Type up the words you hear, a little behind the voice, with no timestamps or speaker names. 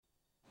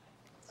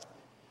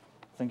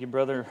Thank you,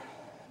 Brother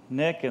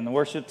Nick and the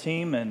worship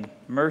team and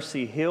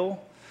Mercy Hill.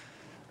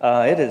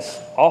 It is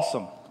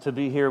awesome to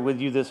be here with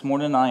you this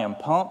morning. I am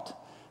pumped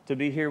to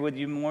be here with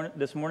you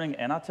this morning.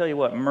 And I'll tell you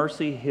what,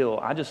 Mercy Hill,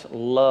 I just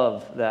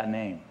love that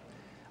name.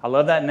 I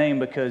love that name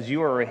because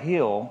you are a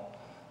hill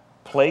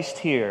placed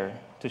here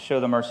to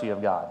show the mercy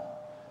of God.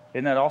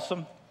 Isn't that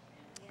awesome?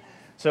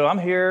 So I'm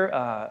here,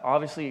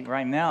 obviously,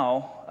 right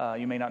now.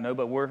 You may not know,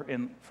 but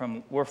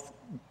we're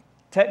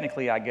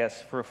technically, I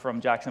guess,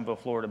 from Jacksonville,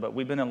 Florida. But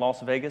we've been in Las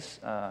Vegas,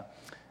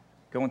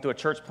 going through a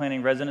church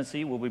planting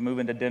residency. We'll be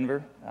moving to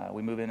Denver.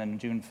 We move in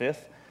June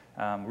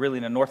 5th. Really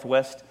in a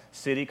northwest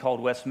city called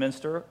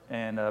Westminster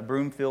and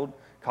Broomfield,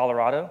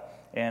 Colorado.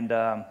 And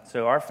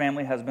so our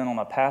family has been on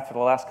a path for the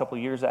last couple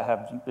of years that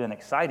have been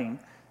exciting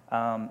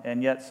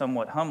and yet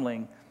somewhat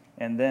humbling.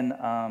 And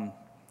then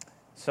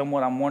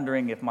somewhat I'm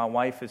wondering if my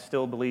wife is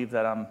still believes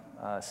that I'm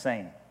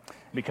sane.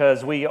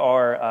 Because we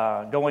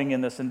are going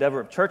in this endeavor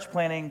of church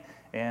planting,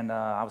 and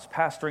I was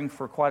pastoring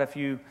for quite a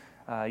few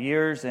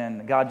years,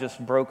 and God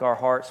just broke our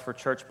hearts for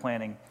church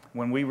planting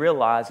when we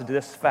realized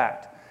this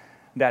fact,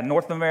 that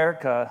North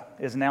America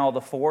is now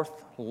the fourth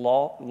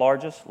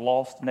largest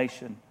lost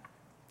nation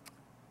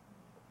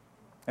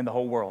in the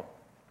whole world.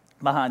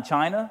 Behind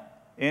China,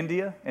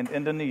 India, and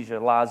Indonesia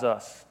lies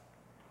us.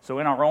 So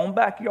in our own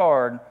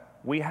backyard,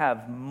 we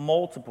have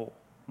multiple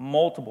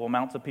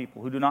amounts of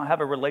people who do not have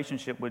a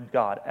relationship with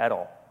God at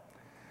all.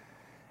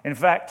 In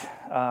fact,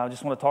 I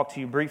just want to talk to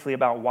you briefly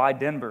about why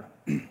Denver.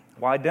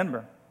 Why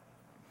Denver?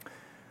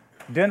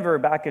 Denver,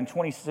 back in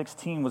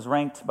 2016, was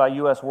ranked by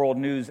U.S. World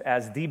News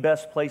as the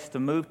best place to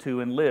move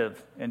to and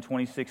live in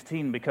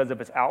 2016 because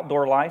of its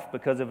outdoor life,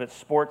 because of its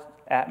sports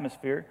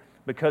atmosphere,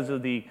 because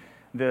of the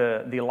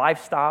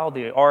lifestyle,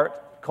 the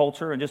art,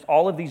 culture, and just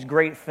all of these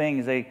great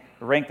things they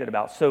ranked it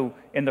about. So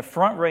in the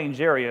Front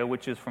Range area,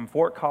 which is from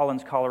Fort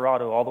Collins,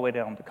 Colorado, all the way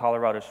down to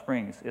Colorado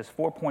Springs, is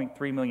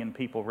 4.3 million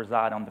people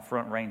reside on the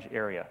Front Range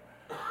area.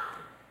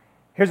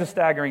 Here's a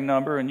staggering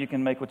number, and you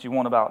can make what you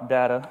want about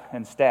data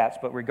and stats,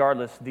 but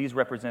regardless, these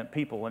represent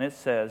people, and it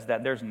says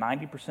that there's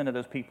 90% of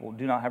those people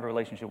do not have a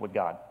relationship with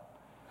God.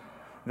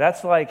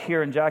 That's like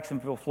here in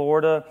Jacksonville,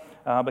 Florida,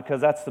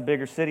 because that's the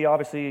bigger city,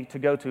 obviously, to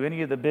go to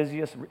any of the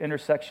busiest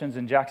intersections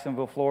in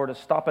Jacksonville, Florida,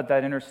 stop at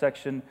that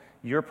intersection,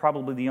 you're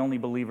probably the only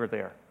believer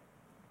there.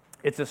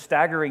 It's a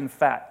staggering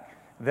fact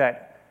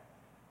that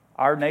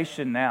our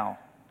nation now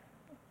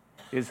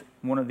is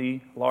one of the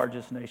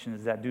largest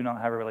nations that do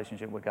not have a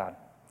relationship with God.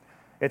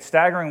 It's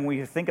staggering when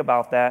you think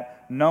about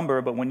that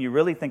number, but when you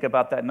really think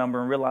about that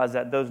number and realize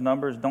that those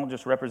numbers don't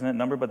just represent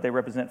number, but they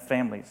represent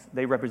families,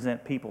 they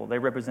represent people, they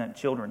represent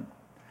children.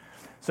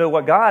 So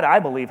what God, I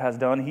believe, has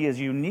done, He has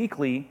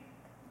uniquely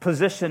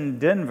positioned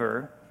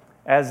Denver,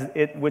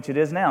 which it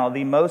is now,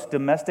 the most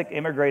domestic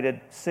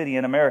immigrated city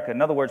in America.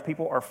 In other words,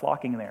 people are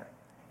flocking there.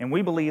 And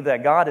we believe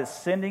that God is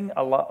sending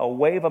a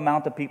wave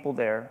amount of people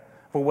there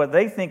for what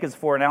they think is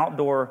for an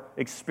outdoor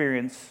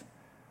experience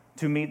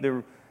to meet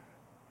the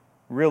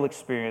real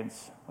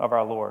experience of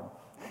our Lord.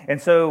 And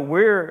so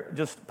we're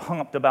just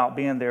pumped about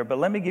being there. But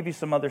let me give you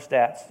some other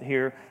stats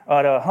here.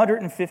 At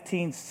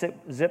 115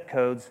 zip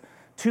codes,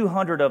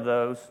 200 of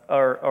those,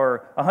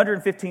 or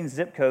 115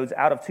 zip codes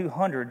out of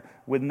 200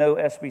 with no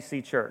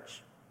SBC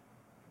church.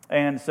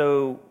 And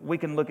so we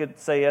can look at,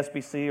 say,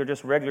 SBC or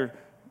just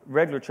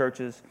regular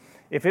churches.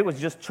 If it was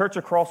just church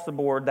across the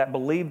board that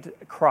believed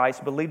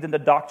Christ, believed in the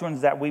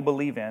doctrines that we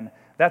believe in,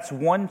 that's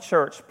one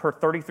church per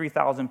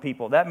 33,000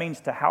 people. That means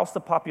to house the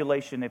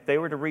population, if they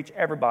were to reach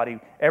everybody,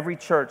 every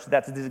church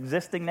that's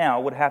existing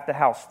now would have to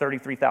house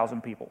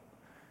 33,000 people.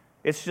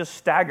 It's just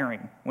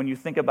staggering when you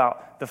think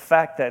about the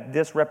fact that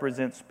this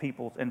represents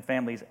people and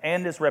families,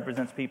 and this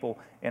represents people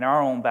in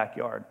our own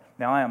backyard.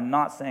 Now, I am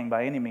not saying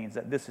by any means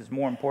that this is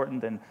more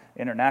important than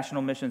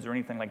international missions or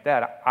anything like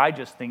that. I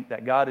just think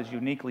that God is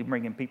uniquely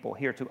bringing people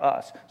here to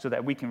us so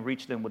that we can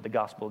reach them with the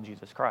gospel of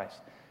Jesus Christ.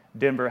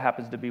 Denver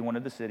happens to be one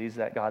of the cities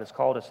that God has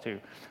called us to.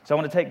 So I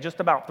want to take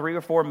just about 3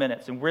 or 4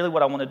 minutes, and really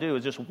what I want to do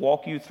is just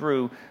walk you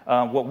through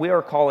what we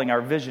are calling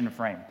our vision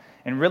frame.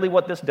 And really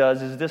what this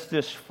does is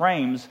this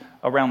frames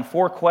around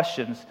 4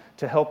 questions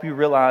to help you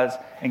realize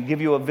and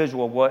give you a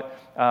visual of what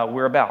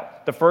we're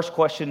about. The first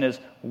question is,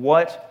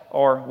 what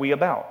are we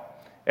about?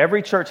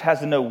 Every church has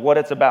to know what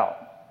it's about.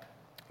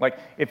 Like,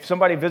 if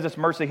somebody visits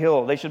Mercy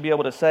Hill, they should be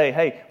able to say,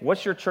 hey,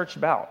 what's your church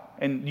about?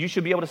 And you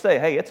should be able to say,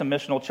 hey, it's a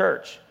missional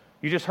church.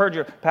 You just heard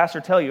your pastor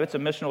tell you it's a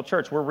missional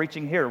church. We're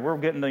reaching here. We're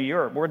getting to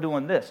Europe. We're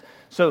doing this.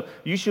 So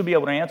you should be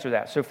able to answer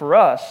that. So for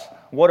us,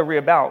 what are we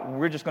about?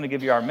 We're just going to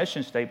give you our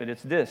mission statement.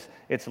 It's this.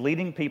 It's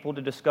leading people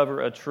to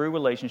discover a true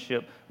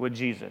relationship with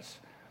Jesus.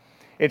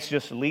 It's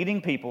just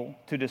leading people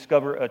to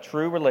discover a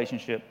true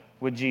relationship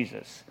with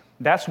Jesus.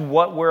 That's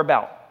what we're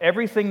about.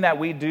 Everything that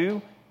we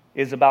do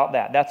is about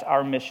that. That's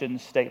our mission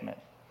statement.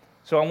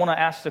 So I want to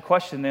ask the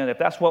question then, if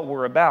that's what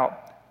we're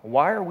about,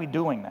 why are we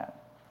doing that?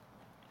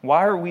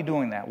 Why are we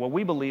doing that? Well,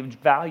 we believe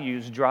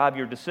values drive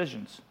your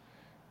decisions.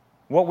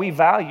 What we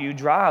value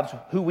drives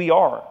who we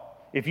are.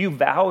 If you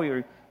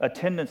value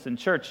attendance in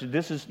church,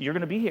 you're going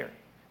to be here.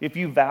 If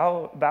you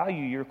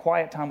value your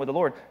quiet time with the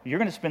Lord, you're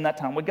going to spend that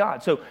time with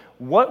God. So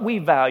what we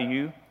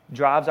value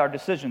drives our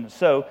decisions.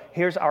 So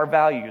here's our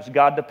values: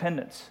 God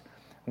dependence.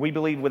 We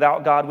believe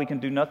without God we can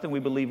do nothing. We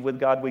believe with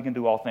God we can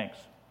do all things.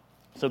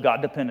 So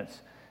God dependence.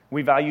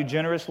 We value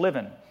generous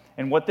living.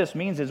 And what this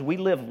means is we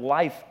live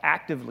life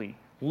actively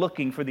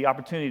looking for the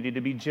opportunity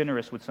to be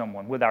generous with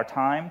someone, with our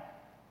time,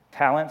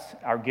 talents,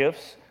 our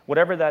gifts,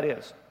 whatever that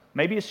is.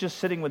 Maybe it's just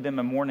sitting with them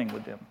and mourning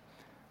with them.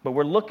 But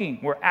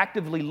we're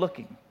actively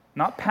looking,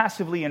 not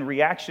passively in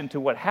reaction to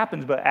what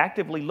happens, but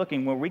actively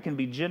looking where we can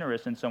be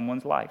generous in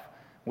someone's life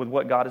with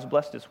what God has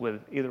blessed us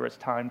with, either as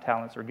time,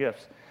 talents, or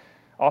gifts.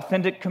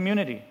 Authentic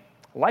community.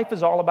 Life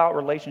is all about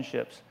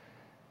relationships.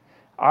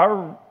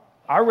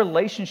 Our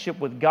relationship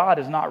with God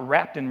is not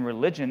wrapped in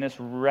religion, it's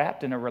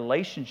wrapped in a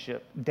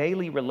relationship,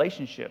 daily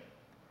relationship.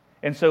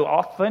 And so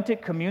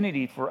authentic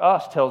community for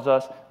us tells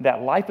us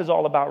that life is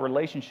all about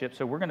relationships,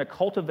 so we're going to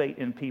cultivate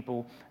in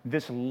people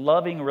this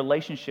loving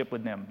relationship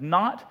with them.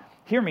 Not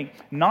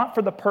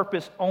for the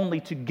purpose only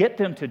to get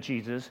them to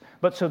Jesus,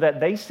 but so that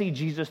they see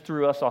Jesus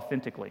through us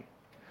authentically.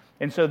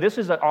 And so this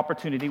is an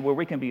opportunity where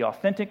we can be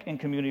authentic in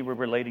community we're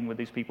relating with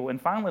these people.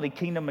 And finally,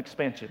 kingdom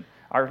expansion.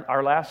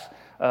 Our last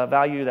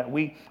value that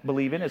we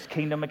believe in is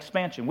kingdom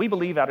expansion. We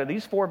believe out of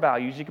these 4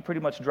 values, you can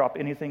pretty much drop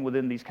anything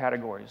within these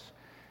categories.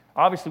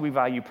 Obviously, we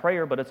value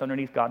prayer, but it's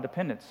underneath God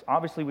dependence.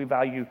 Obviously, we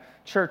value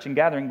church and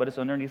gathering, but it's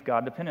underneath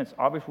God dependence.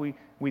 Obviously,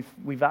 we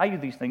value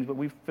these things, but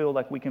we feel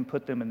like we can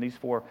put them in these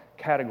 4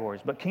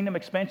 categories. But kingdom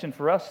expansion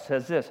for us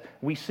says this: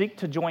 we seek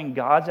to join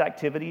God's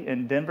activity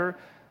in Denver,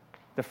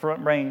 the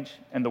Front Range,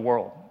 and the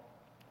world.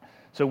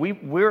 So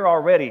we're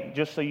already,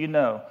 just so you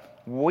know,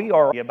 we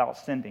are about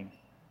sending.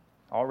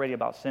 Already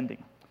about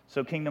sending.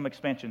 So kingdom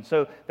expansion.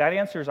 So that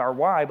answers our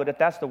why, but if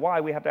that's the why,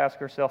 we have to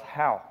ask ourselves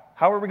how.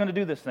 How are we going to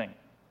do this thing?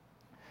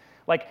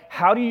 Like,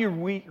 how do you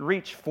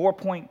reach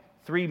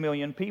 4.3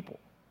 million people?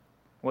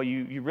 Well,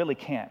 you really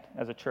can't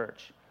as a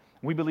church.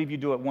 We believe you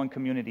do it one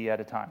community at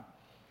a time.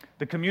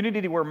 The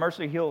community where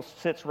Mercy Hill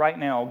sits right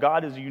now,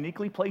 God has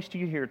uniquely placed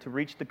you here to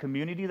reach the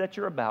community that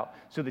you're about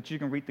so that you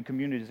can reach the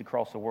communities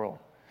across the world.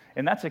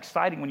 And that's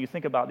exciting when you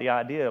think about the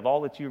idea of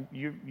all that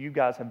you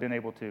guys have been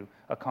able to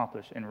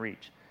accomplish and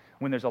reach.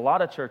 When there's a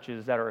lot of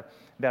churches that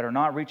are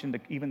not reaching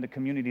even the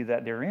community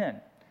that they're in,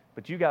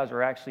 but you guys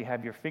actually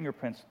have your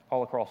fingerprints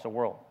all across the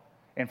world.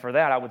 And for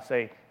that, I would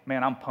say,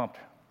 man, I'm pumped.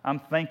 I'm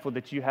thankful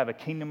that you have a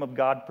kingdom of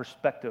God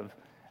perspective.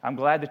 I'm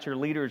glad that your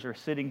leaders are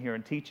sitting here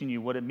and teaching you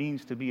what it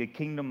means to be a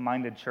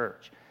kingdom-minded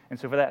church. And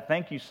so for that,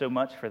 thank you so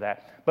much for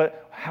that.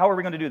 But how are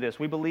we going to do this?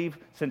 We believe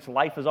since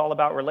life is all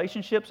about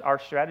relationships, our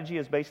strategy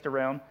is based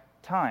around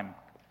time.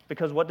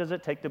 Because what does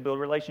it take to build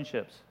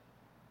relationships?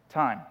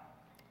 Time.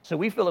 So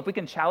we feel if we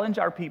can challenge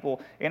our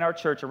people in our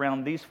church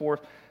around these four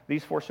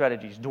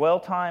strategies: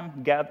 dwell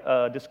time,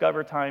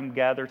 discover time,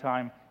 gather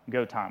time,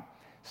 go time.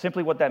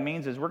 Simply what that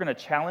means is we're going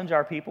to challenge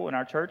our people in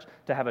our church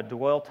to have a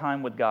dwell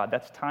time with God.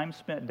 That's time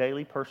spent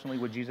daily, personally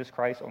with Jesus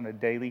Christ on a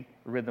daily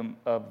rhythm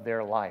of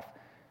their life.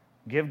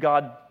 Give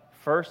God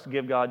first,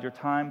 give God your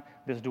time,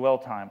 this dwell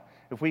time.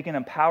 If we can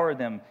empower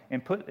them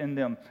and put in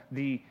them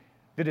the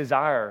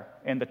desire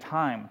and the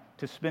time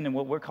to spend in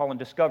what we're calling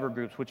discover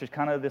groups, which is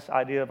kind of this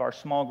idea of our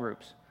small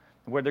groups,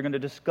 where they're going to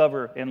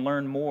discover and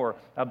learn more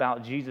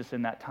about Jesus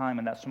in that time,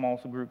 in that small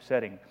group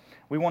setting.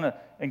 We want to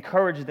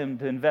encourage them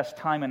to invest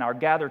time in our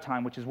gather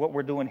time, which is what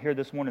we're doing here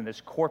this morning,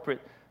 this corporate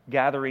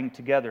gathering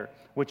together,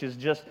 which is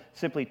just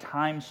simply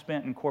time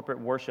spent in corporate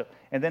worship.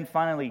 And then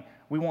finally,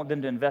 we want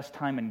them to invest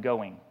time in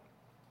going.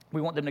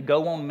 We want them to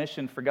go on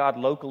mission for God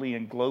locally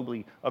and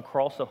globally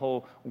across the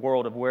whole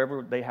world of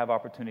wherever they have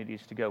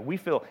opportunities to go. We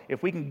feel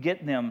if we can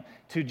get them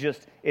to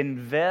just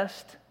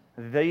invest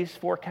these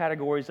 4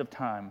 categories of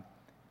time,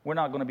 we're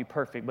not going to be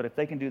perfect, but if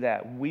they can do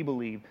that, we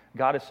believe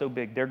God is so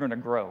big, they're going to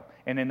grow.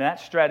 And in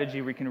that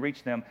strategy, we can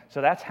reach them.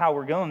 So that's how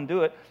we're going to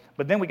do it.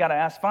 But then we got to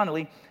ask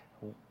finally,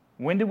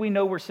 when do we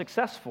know we're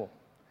successful?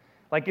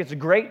 Like, it's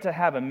great to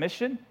have a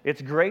mission.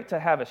 It's great to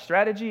have a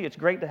strategy. It's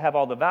great to have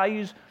all the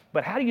values.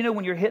 But how do you know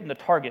when you're hitting the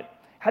target?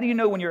 How do you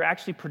know when you're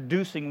actually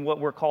producing what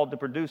we're called to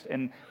produce?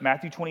 And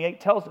Matthew 28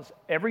 tells us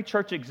every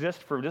church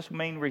exists for this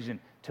main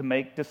reason: to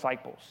make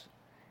disciples.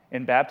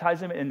 And baptize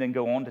them, and then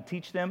go on to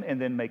teach them, and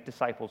then make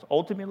disciples.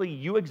 Ultimately,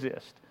 you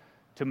exist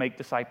to make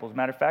disciples.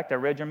 Matter of fact, I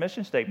read your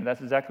mission statement.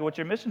 That's exactly what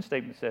your mission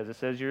statement says. It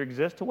says you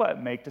exist to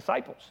what? Make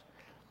disciples.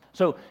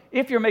 So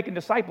if you're making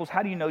disciples,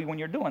 how do you know when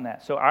you're doing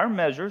that? So our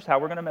measures, how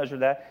we're going to measure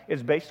that,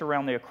 is based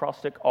around the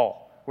acrostic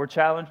all. We're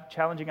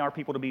challenging our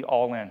people to be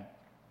all in.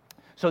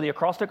 So the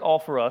acrostic all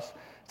for us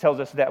tells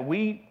us that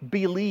we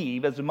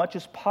believe as much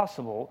as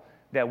possible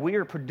that we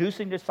are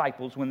producing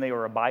disciples when they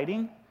are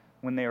abiding,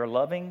 when they are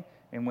loving,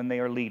 and when they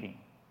are leading.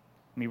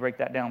 Let me break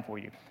that down for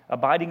you.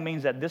 Abiding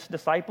means that this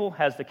disciple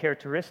has the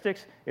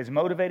characteristics, is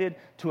motivated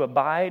to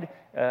abide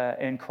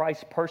in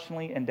Christ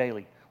personally and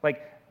daily.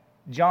 Like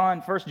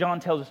 1 John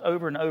tells us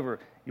over and over,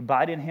 you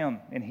abide in him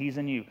and he's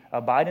in you.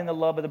 Abide in the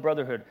love of the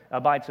brotherhood.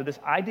 Abide. So this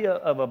idea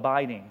of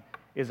abiding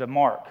is a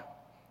mark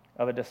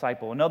of a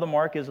disciple. Another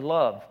mark is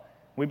love.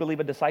 We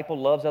believe a disciple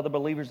loves other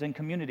believers in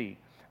community.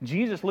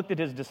 Jesus looked at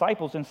his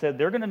disciples and said,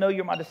 they're going to know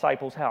you're my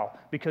disciples. How?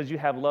 Because you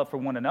have love for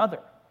one another.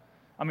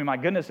 I mean, my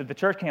goodness, if the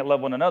church can't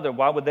love one another,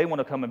 why would they want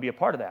to come and be a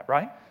part of that,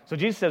 right? So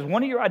Jesus says,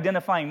 one of your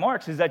identifying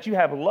marks is that you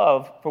have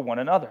love for one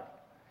another.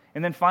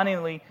 And then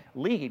finally,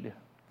 lead.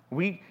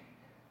 We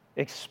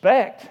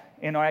expect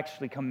and are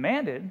actually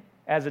commanded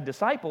as a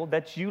disciple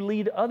that you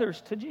lead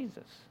others to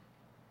Jesus.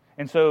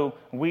 And so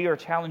we are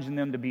challenging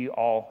them to be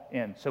all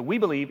in. So we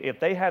believe if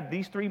they have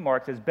these three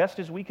marks, as best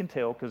as we can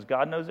tell, because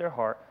God knows their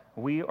heart,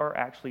 we are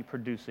actually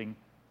producing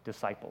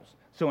disciples.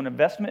 So an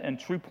investment in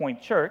True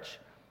Point Church,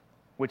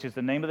 which is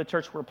the name of the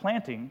church we're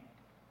planting,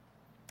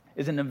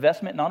 is an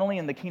investment not only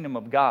in the kingdom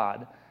of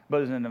God,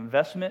 but is an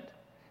investment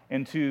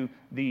into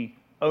the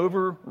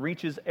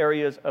overreaches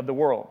areas of the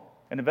world.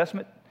 An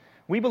investment,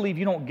 we believe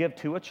you don't give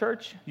to a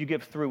church, you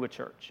give through a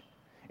church.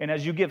 And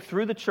as you give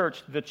through the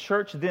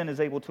church then is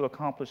able to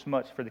accomplish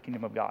much for the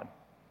kingdom of God.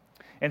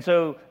 And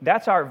so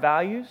that's our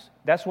values.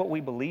 That's what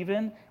we believe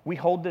in. We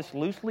hold this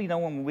loosely,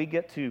 knowing when we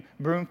get to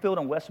Broomfield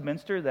and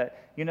Westminster that,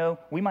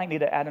 we might need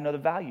to add another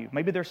value.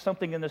 Maybe there's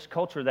something in this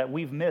culture that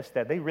we've missed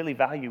that they really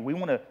value. We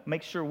want to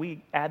make sure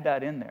we add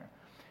that in there.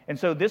 And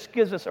so this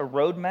gives us a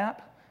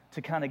roadmap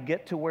to kind of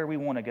get to where we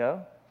want to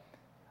go.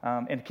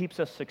 And keeps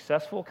us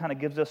successful, kind of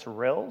gives us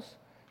rails,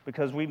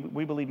 because we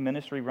believe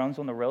ministry runs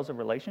on the rails of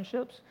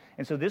relationships.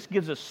 And so this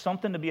gives us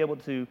something to be able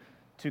to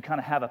kind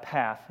of have a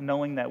path,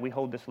 knowing that we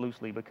hold this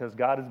loosely because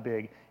God is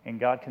big and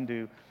God can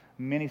do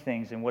many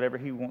things in whatever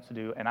he wants to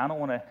do. And I don't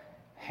want to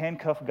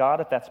handcuff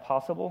God, if that's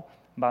possible,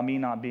 by me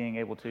not being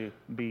able to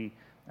be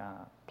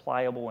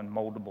pliable and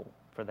moldable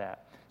for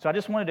that. So I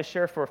just wanted to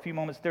share for a few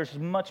moments. There's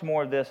much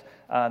more of this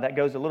that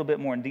goes a little bit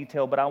more in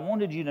detail, but I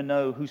wanted you to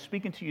know who's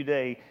speaking to you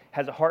today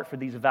has a heart for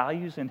these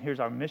values, and here's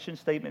our mission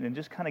statement, and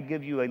just kind of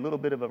give you a little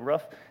bit of a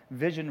rough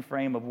vision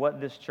frame of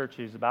what this church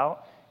is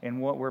about and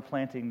what we're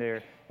planting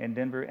there in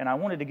Denver. And I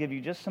wanted to give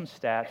you just some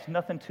stats,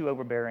 nothing too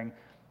overbearing,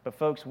 but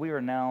folks, we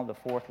are now the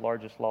 4th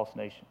largest lost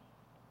nation.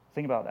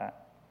 Think about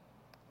that.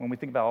 When we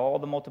think about all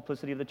the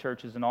multiplicity of the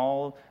churches and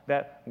all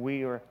that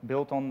we are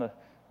built on the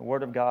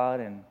Word of God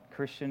and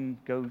Christian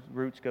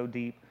roots go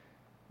deep,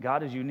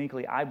 God is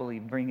uniquely, I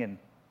believe, bringing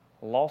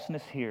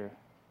lostness here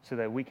so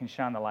that we can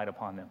shine the light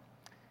upon them.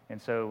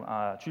 And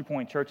so True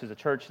Point Church is a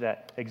church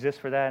that exists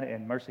for that,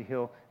 and Mercy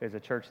Hill is a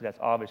church that's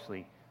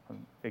obviously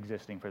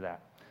existing for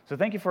that. So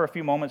thank you for a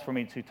few moments for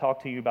me to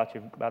talk to you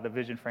about the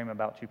vision frame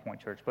about True Point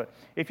Church. But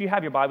if you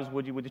have your Bibles,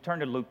 would you turn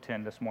to Luke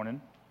 10 this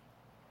morning?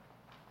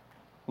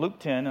 Luke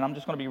 10, and I'm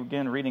just going to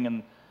begin reading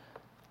in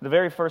the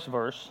very first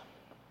verse.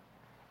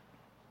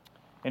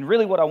 And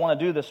really what I want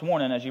to do this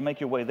morning as you make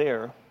your way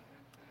there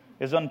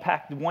is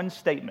unpack one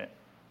statement.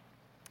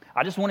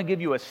 I just want to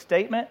give you a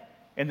statement,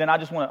 and then I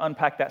just want to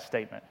unpack that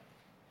statement.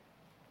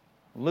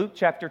 Luke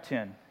chapter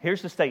 10.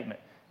 Here's the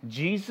statement.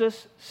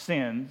 Jesus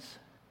sends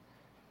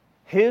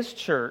his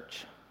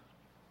church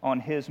on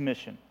his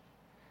mission.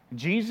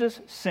 Jesus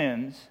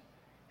sends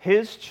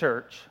his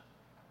church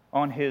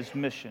on his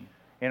mission.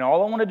 And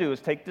all I want to do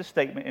is take this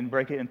statement and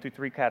break it into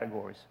 3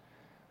 categories.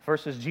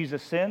 First is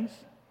Jesus sends.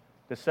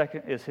 The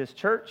second is his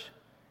church.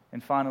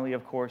 And finally,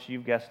 of course,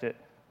 you've guessed it,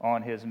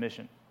 on his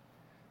mission.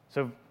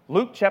 So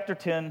Luke chapter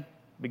 10,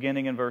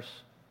 beginning in verse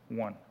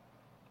 1.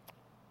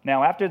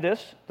 Now after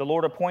this, the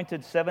Lord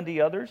appointed 70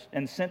 others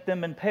and sent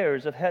them in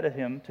pairs ahead of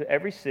him to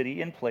every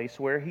city and place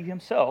where he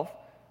himself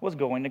was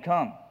going to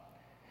come.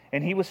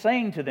 And he was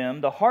saying to them,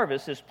 the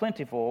harvest is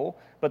plentiful,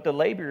 but the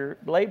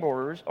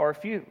laborers are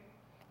few.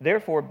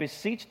 Therefore,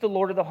 beseech the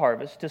Lord of the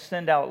harvest to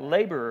send out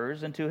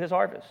laborers into his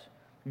harvest.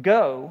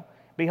 Go,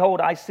 behold,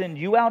 I send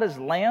you out as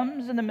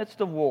lambs in the midst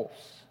of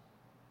wolves.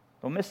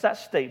 Don't miss that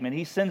statement.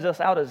 He sends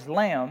us out as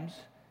lambs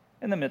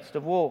in the midst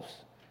of wolves.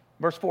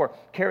 Verse 4,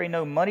 carry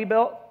no money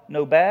belt,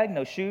 no bag,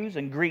 no shoes,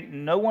 and greet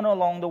no one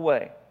along the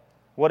way.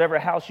 Whatever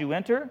house you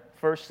enter,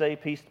 first say,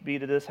 peace be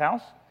to this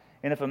house.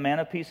 And if a man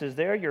of peace is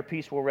there, your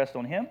peace will rest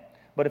on him.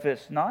 But if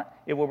it's not,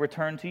 it will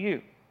return to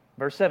you.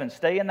 Verse 7,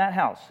 stay in that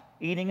house,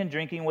 eating and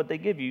drinking what they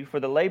give you, for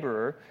the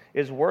laborer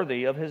is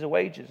worthy of his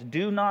wages.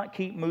 Do not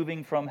keep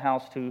moving from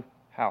house to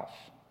house.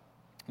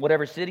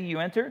 Whatever city you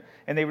enter,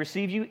 and they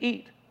receive you,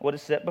 eat what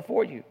is set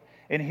before you,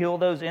 and heal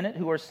those in it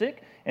who are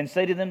sick, and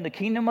say to them, the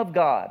kingdom of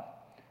God.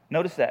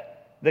 Notice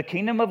that. The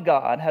kingdom of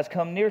God has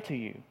come near to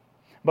you.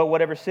 But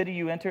whatever city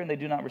you enter and they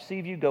do not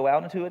receive you, go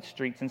out into its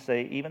streets and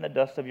say, even the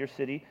dust of your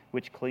city,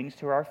 which clings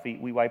to our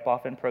feet, we wipe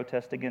off and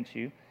protest against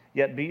you.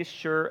 Yet be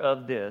sure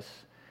of this,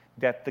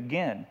 that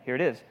again, here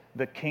it is,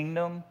 the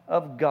kingdom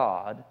of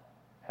God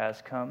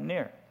has come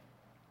near.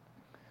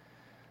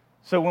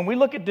 So when we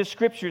look at the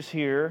scriptures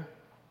here,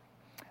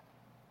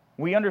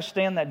 we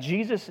understand that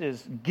Jesus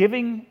is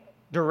giving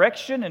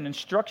direction and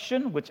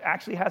instruction, which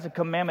actually has a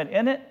commandment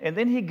in it, and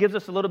then he gives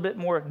us a little bit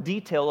more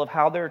detail of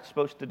how they're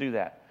supposed to do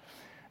that.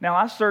 Now,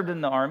 I served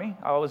in the Army.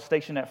 I was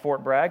stationed at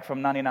Fort Bragg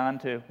from 99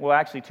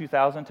 to,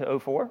 2000 to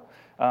 04.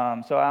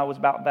 So I was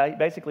about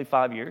basically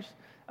 5 years.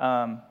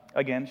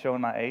 Again,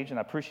 showing my age, and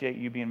I appreciate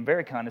you being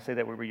very kind to say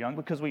that we were young,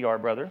 because we are,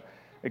 brother.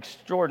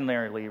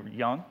 Extraordinarily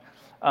young.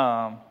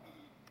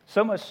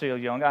 So much so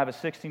young, I have a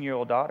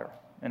 16-year-old daughter.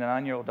 and a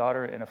 9-year-old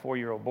daughter and a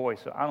 4-year-old boy.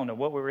 So I don't know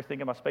what we were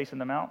thinking about spacing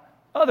them out,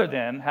 other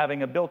than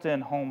having a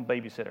built-in home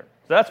babysitter.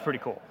 So that's pretty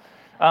cool.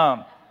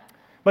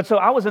 But so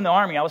I was in the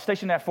Army. I was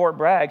stationed at Fort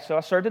Bragg, so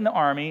I served in the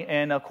Army,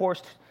 and of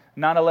course,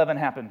 9/11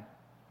 happened.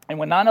 And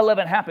when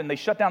 9/11 happened, they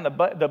shut down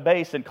the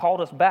base and called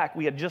us back.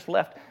 We had just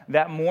left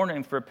that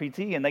morning for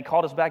PT, and they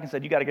called us back and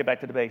said, you got to get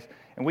back to the base.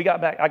 And we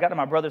got back. I got to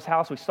my brother's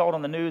house. We saw it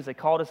on the news. They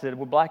called us, said,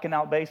 we're blacking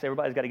out base.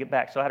 Everybody's got to get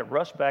back. So I had to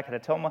rush back. I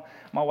had to tell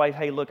my wife,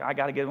 hey, look, I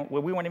got to get,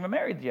 well, we weren't even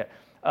married yet.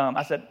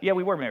 I said, yeah,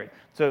 we were married.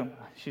 So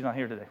she's not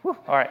here today. Whew.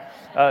 All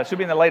right. She'll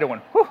be in the later one.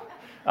 Whew.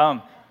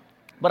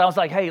 But I was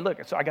like, hey,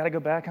 look, so I got to go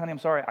back, honey. I'm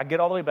sorry. I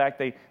get all the way back.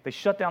 They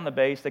shut down the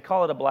base. They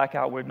call it a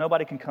blackout where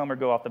nobody can come or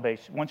go off the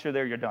base. Once you're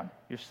there, you're done.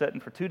 You're sitting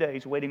for 2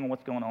 days waiting on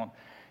what's going on.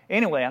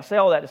 Anyway, I say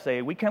all that to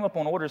say we came up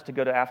on orders to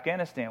go to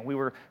Afghanistan. We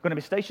were going to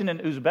be stationed in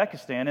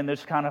Uzbekistan and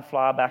just kind of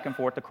fly back and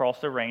forth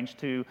across the range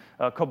to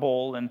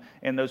Kabul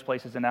and those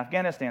places in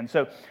Afghanistan.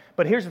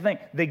 But here's the thing.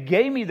 They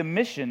gave me the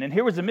mission, and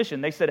here was the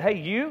mission. They said,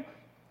 hey,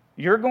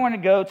 you're going to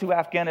go to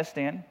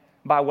Afghanistan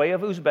by way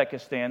of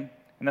Uzbekistan,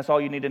 and that's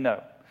all you need to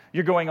know.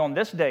 You're going on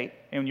this date,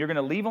 and you're going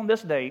to leave on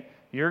this date.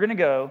 You're going to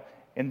go,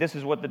 and this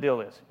is what the deal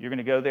is. You're going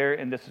to go there,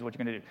 and this is what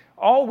you're going to do.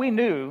 All we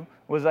knew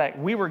was that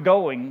we were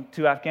going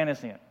to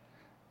Afghanistan.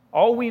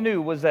 All we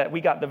knew was that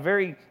we got the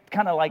very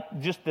kind of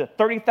like just the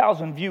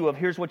 30,000 view of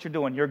here's what you're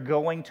doing. You're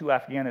going to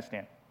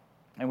Afghanistan.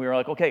 And we were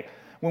like, okay.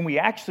 When we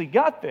actually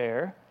got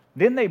there,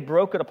 then they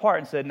broke it apart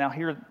and said, now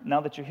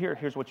that you're here,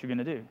 here's what you're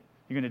going to do.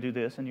 You're going to do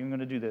this, and you're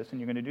going to do this,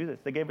 and you're going to do this.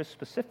 They gave us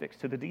specifics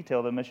to the detail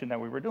of the mission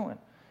that we were doing.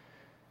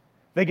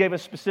 They gave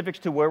us specifics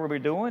to where we were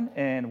doing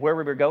and where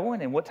we were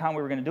going and what time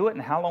we were going to do it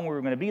and how long we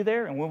were going to be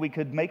there and when we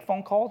could make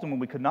phone calls and when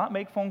we could not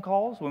make phone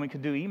calls, when we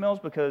could do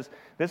emails, because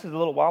this is a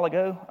little while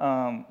ago,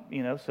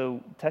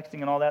 so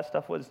texting and all that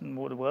stuff wasn't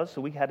what it was,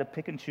 so we had to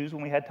pick and choose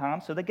when we had time.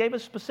 So they gave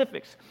us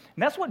specifics.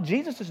 And that's what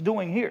Jesus is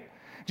doing here.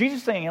 Jesus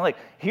is saying, like,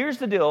 here's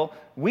the deal.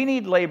 We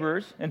need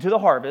laborers into the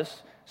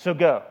harvest, so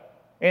go.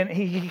 And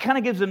he kind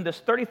of gives them this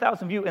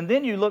 30,000 view. And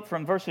then you look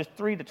from verses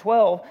 3 to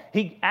 12,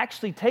 he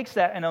actually takes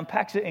that and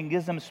unpacks it and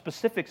gives them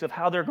specifics of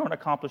how they're going to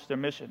accomplish their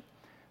mission.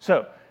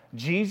 So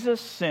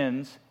Jesus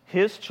sends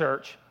his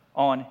church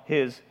on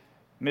his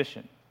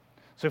mission.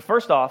 So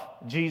first off,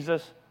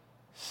 Jesus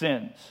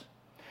sends.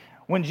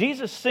 When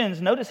Jesus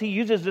sends, notice he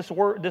uses this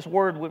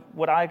word,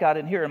 what I got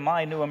in here in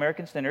my New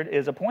American Standard,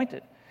 is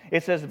appointed.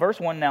 It says, verse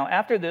 1, now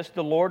after this,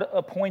 the Lord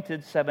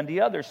appointed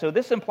 70 others. So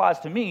this implies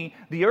to me,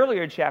 the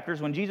earlier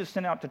chapters, when Jesus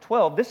sent out to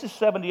 12, this is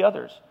 70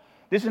 others.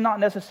 This is not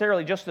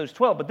necessarily just those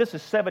 12, but this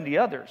is 70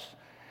 others.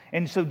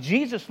 And so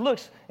Jesus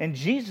looks, and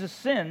Jesus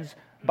sends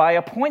by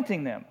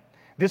appointing them.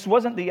 This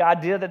wasn't the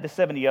idea that the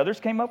 70 others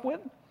came up with.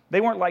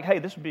 They weren't like, hey,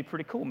 this would be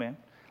pretty cool, man.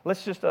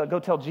 Let's just go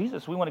tell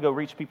Jesus we want to go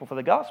reach people for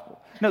the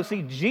gospel. No,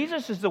 see,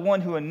 Jesus is the one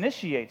who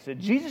initiates it.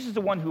 Jesus is the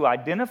one who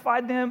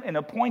identified them and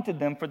appointed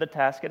them for the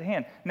task at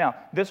hand. Now,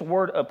 this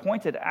word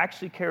appointed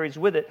actually carries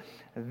with it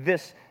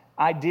this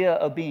idea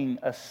of being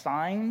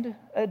assigned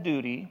a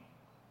duty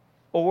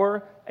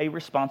or a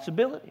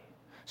responsibility.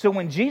 So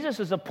when Jesus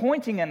is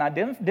appointing and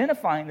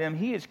identifying them,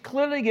 he is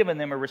clearly giving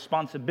them a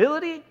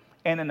responsibility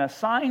and an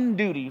assigned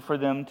duty for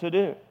them to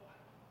do.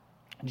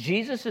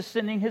 Jesus is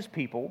sending his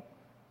people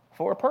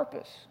for a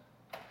purpose.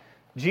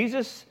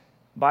 Jesus,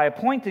 by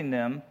appointing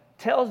them,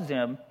 tells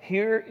them,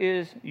 here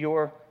is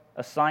your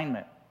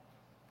assignment.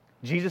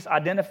 Jesus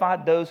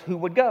identified those who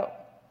would go.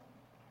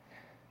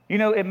 You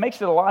know, it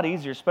makes it a lot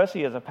easier,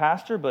 especially as a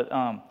pastor, but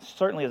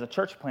certainly as a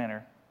church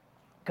planner.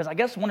 Because I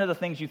guess one of the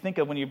things you think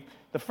of when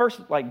the first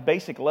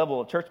basic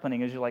level of church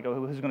planning is you're like, oh,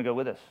 who's going to go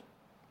with us?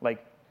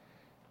 Like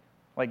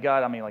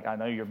God, I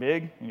know you're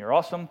big and you're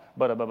awesome,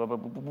 but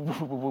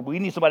we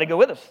need somebody to go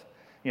with us,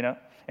 you know?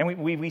 And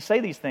we say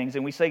these things,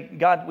 and we say,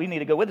 God, we need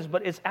to go with us.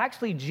 But it's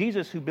actually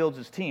Jesus who builds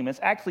his team. It's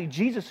actually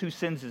Jesus who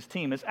sends his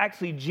team. It's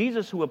actually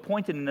Jesus who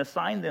appointed and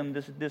assigned them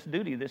this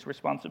duty, this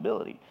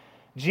responsibility.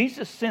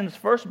 Jesus sends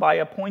first by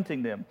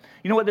appointing them.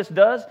 You know what this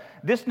does?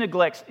 This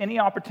neglects any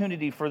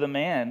opportunity for the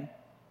man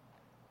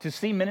to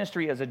see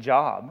ministry as a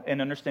job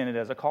and understand it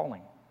as a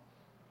calling.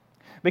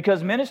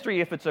 Because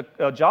ministry, if it's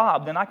a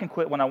job, then I can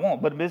quit when I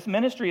want. But if this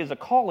ministry is a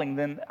calling,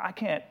 then I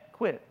can't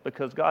quit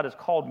because God has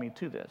called me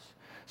to this.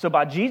 So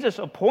by Jesus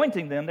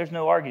appointing them, there's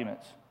no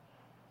arguments.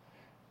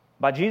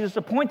 By Jesus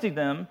appointing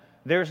them,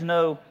 there's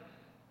no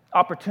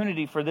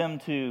opportunity for them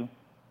to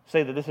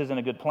say that this isn't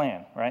a good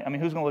plan, right? I mean,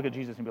 who's going to look at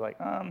Jesus and be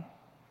like, I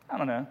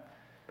don't know.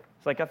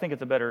 It's like, I think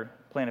it's a better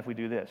plan if we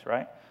do this,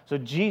 right? So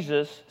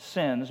Jesus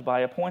sends by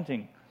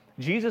appointing.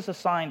 Jesus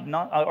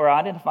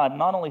identified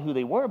not only who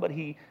they were, but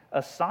he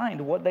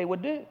assigned what they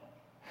would do.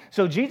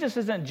 So Jesus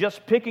isn't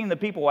just picking the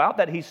people out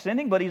that he's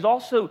sending, but he's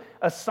also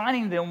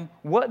assigning them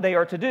what they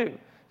are to do.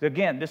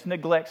 Again, this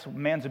neglects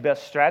man's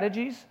best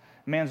strategies,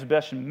 man's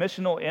best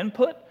missional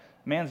input,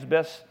 man's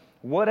best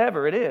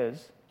whatever it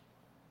is.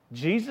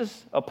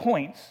 Jesus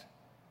appoints,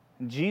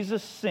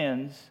 Jesus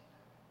sends,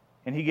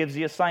 and he gives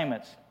the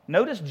assignments.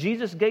 Notice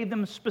Jesus gave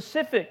them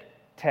specific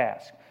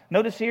tasks.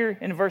 Notice here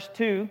in verse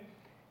 2,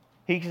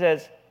 he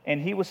says,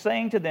 and he was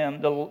saying to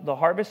them, the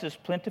harvest is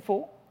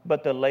plentiful,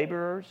 but the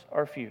laborers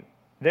are few.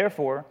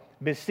 Therefore,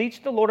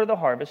 beseech the Lord of the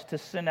harvest to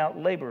send out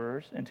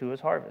laborers into his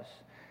harvest.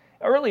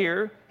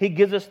 Earlier, he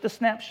gives us the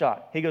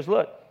snapshot. He goes,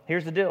 look,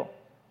 here's the deal.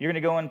 You're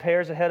going to go in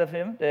pairs ahead of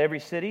him to every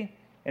city.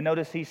 And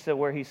notice he said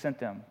where he sent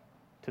them,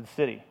 to the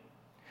city.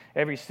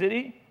 Every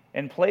city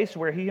and place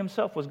where he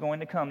himself was going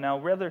to come. Now,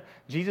 whether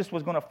Jesus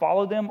was going to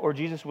follow them or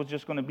Jesus was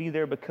just going to be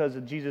there because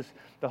of Jesus,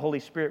 the Holy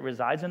Spirit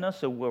resides in us.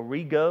 So where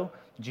we go,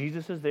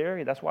 Jesus is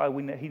there. That's why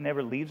he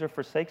never leaves or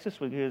forsakes us.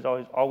 He is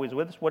always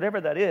with us.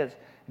 Whatever that is,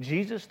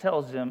 Jesus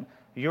tells them,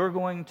 you're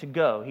going to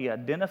go. He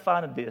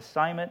identified the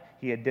assignment.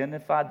 He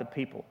identified the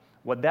people.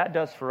 What that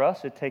does for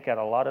us, it takes out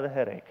a lot of the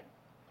headache.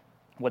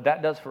 What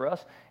that does for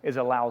us is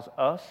allows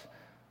us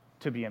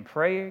to be in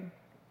praying,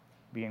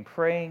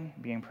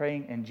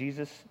 and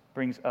Jesus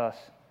brings us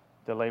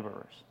the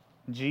laborers.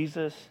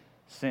 Jesus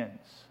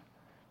sends.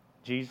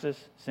 Jesus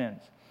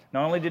sends.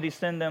 Not only did he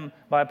send them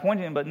by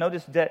appointing them, but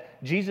notice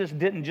that Jesus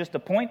didn't just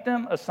appoint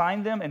them,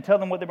 assign them, and tell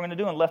them what they were going to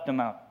do and left them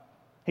out.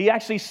 He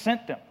actually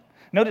sent them.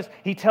 Notice,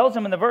 he tells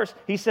them in the verse,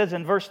 he says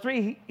in verse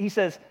 3, he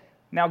says,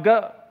 now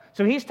go.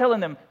 So he's telling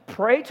them,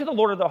 pray to the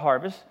Lord of the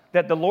harvest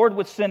that the Lord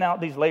would send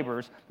out these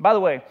laborers. By the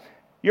way,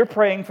 you're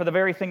praying for the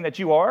very thing that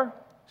you are,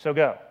 so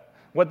go.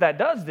 What that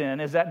does then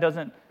is that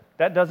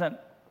doesn't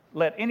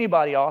let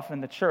anybody off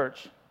in the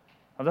church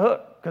of the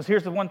hook. Because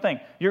here's the one thing.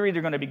 You're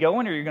either going to be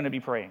going or you're going to be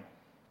praying.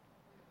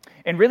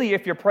 And really,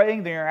 if you're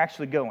praying, then you're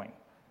actually going.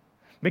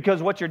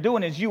 Because what you're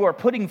doing is you are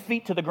putting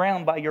feet to the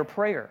ground by your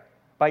prayer,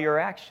 by your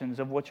actions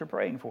of what you're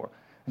praying for.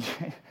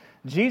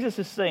 Jesus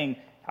is saying,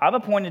 I've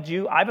appointed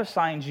you, I've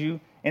assigned you,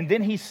 and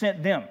then he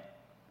sent them.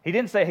 He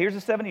didn't say, here's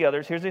the 70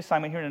 others, here's the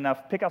assignment, here and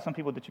enough, pick out some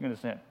people that you're going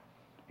to send.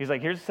 He's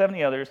like, here's the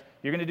 70 others,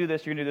 you're going to do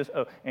this, you're going to do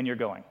this, and you're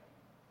going.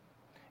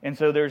 And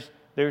so there's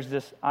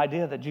this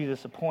idea that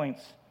Jesus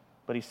appoints,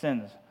 but he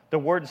sends. The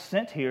word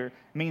sent here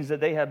means that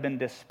they have been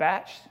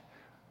dispatched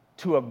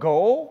to a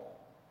goal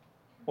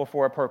or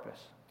for a purpose.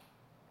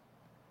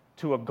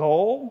 To a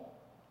goal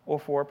or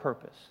for a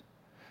purpose.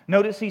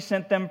 Notice he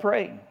sent them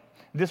praying.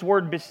 This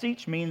word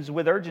beseech means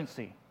with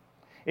urgency.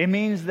 It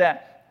means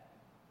that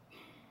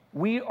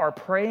we are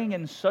praying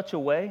in such a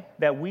way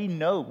that we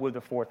know we're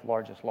the fourth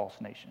largest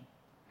lost nation.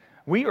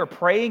 We are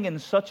praying in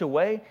such a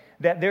way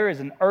that there is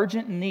an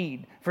urgent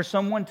need for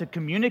someone to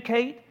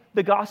communicate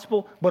the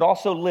gospel, but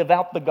also live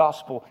out the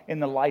gospel in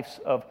the lives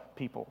of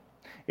people.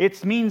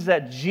 It means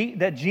that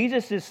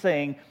Jesus is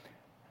saying,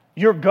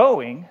 you're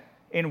going,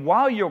 and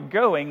while you're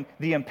going,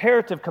 the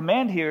imperative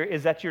command here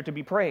is that you're to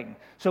be praying.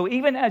 So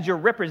even as you're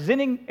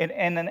representing and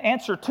an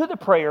answer to the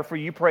prayer for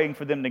you praying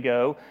for them to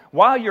go,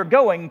 while you're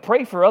going,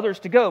 pray for others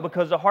to go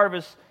because the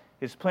harvest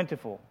is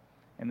plentiful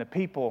and the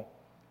people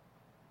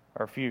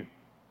are few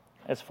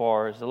as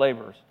far as the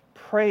laborers.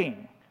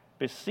 Praying,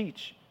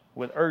 beseech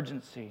with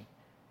urgency.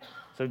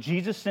 So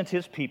Jesus sent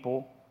his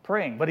people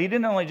praying. But he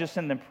didn't only just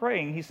send them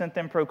praying, he sent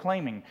them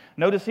proclaiming.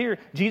 Notice here,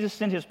 Jesus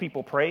sent his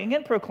people praying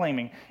and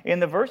proclaiming. In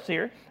the verse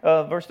here,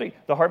 verse 3,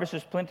 the harvest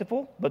is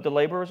plentiful, but the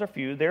laborers are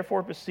few.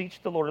 Therefore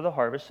beseech the Lord of the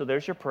harvest. So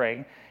there's your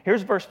praying.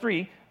 Here's verse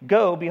 3,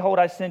 go, behold,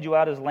 I send you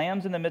out as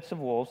lambs in the midst of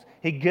wolves.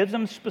 He gives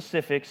them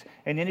specifics.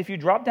 And then if you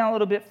drop down a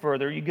little bit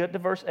further, you get to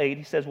verse 8.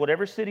 He says,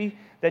 whatever city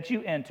that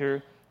you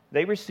enter,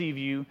 they receive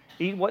you,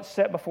 eat what's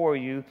set before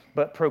you,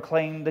 but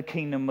proclaim the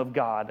kingdom of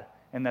God,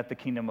 and that the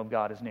kingdom of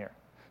God is near.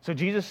 So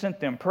Jesus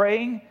sent them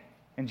praying,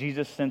 and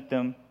Jesus sent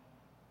them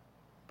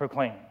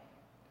proclaiming.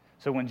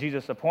 So when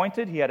Jesus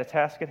appointed, he had a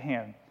task at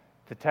hand.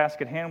 The task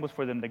at hand was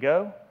for them to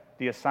go.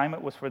 The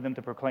assignment was for them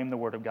to proclaim the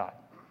word of God.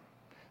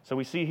 So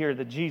we see here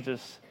that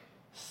Jesus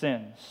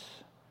sends.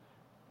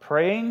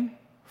 Praying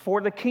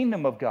for the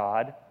kingdom of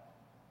God,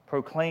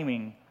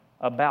 proclaiming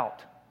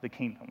about the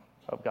kingdom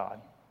of God.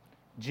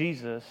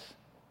 Jesus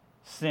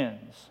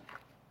sends.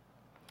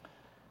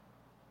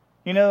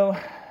 You know,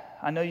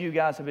 I know you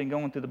guys have been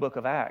going through the book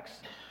of Acts,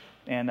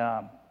 and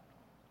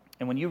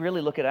when you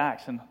really look at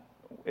Acts, and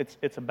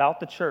it's about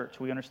the church,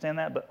 we understand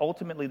that, but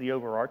ultimately the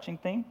overarching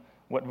thing,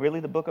 what really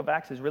the book of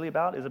Acts is really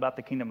about, is about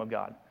the kingdom of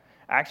God.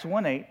 Acts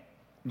 1:8,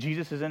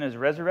 Jesus is in his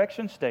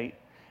resurrection state.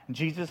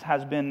 Jesus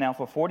has been now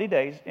for 40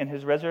 days in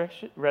his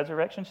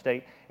resurrection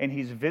state, and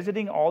he's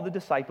visiting all the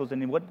disciples,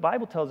 and what the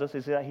Bible tells us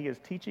is that he is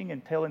teaching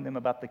and telling them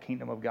about the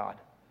kingdom of God.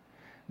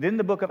 Then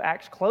the book of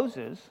Acts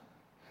closes.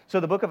 So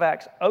the book of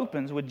Acts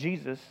opens with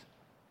Jesus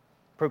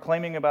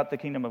proclaiming about the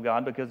kingdom of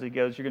God, because he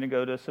goes, you're going to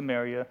go to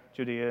Samaria,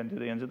 Judea, and to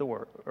the ends of the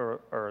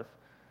earth.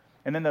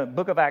 And then the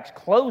book of Acts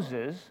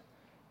closes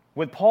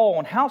with Paul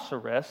on house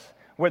arrest,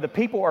 where the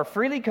people are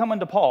freely coming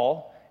to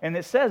Paul, and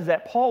it says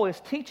that Paul is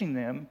teaching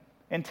them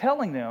and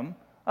telling them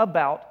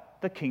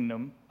about the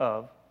kingdom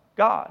of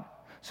God.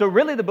 So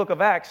really the book of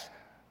Acts,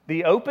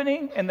 the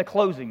opening and the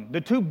closing, the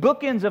two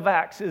bookends of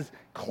Acts is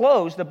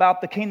closed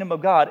about the kingdom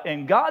of God.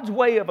 And God's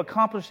way of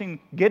accomplishing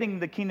getting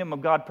the kingdom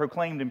of God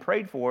proclaimed and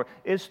prayed for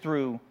is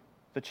through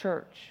the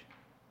church.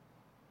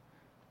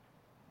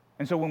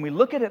 And so when we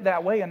look at it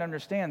that way and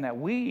understand that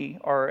we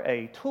are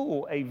a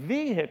tool, a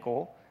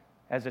vehicle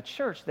as a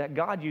church that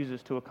God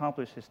uses to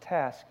accomplish his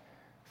task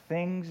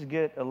things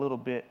get a little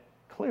bit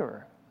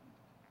clearer.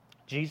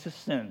 Jesus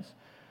sins.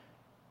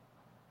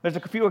 There's a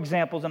few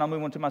examples, and I'll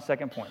move on to my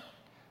second point.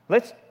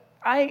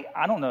 I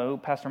don't know,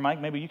 Pastor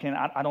Mike, maybe you can.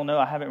 I don't know.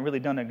 I haven't really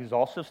done an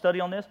exhaustive study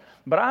on this,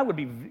 but I would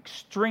be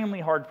extremely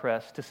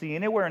hard-pressed to see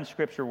anywhere in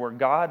Scripture where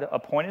God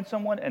appointed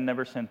someone and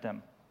never sent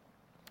them.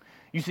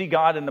 You see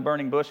God in the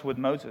burning bush with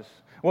Moses.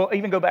 Well,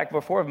 even go back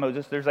before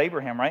Moses, there's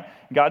Abraham, right?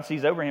 God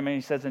sees Abraham, and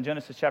he says in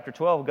Genesis chapter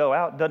 12, go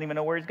out, doesn't even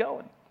know where he's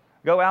going.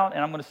 Go out,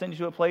 and I'm going to send you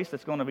to a place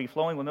that's going to be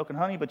flowing with milk and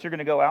honey, but you're going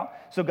to go out.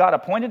 So God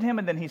appointed him,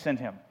 and then he sent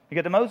him. You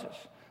get to Moses,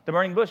 the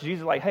burning bush. Jesus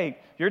is like, hey,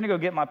 you're going to go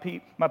get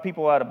my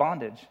people out of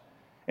bondage.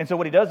 And so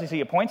what he does is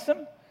he appoints them.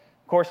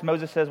 Of course,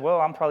 Moses says, well,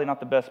 I'm probably not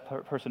the best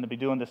person to be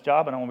doing this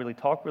job, and I don't really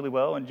talk really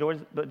well.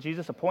 But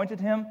Jesus appointed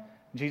him.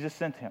 Jesus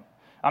sent him.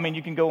 I mean,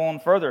 you can go on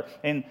further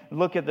and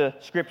look at the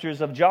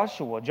scriptures of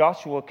Joshua.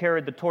 Joshua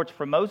carried the torch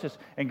from Moses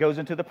and goes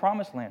into the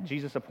promised land.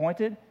 Jesus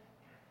appointed,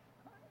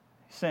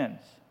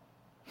 sends.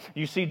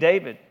 You see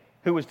David,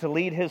 who was to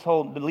lead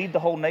the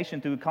whole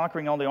nation through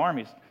conquering all the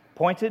armies.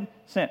 Appointed,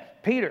 sent.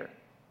 Peter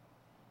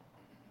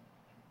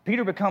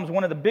becomes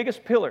one of the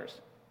biggest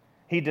pillars.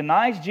 He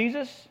denies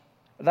Jesus,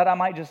 that I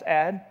might just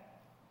add,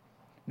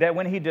 that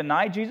when he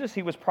denied Jesus,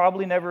 he was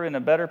probably never in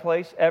a better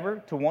place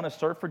ever to want to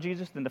serve for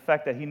Jesus than the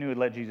fact that he knew he'd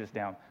let Jesus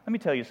down. Let me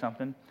tell you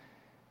something.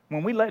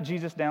 When we let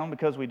Jesus down,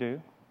 because we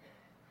do,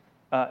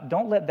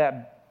 don't let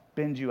that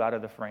bend you out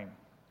of the frame.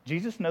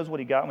 Jesus knows what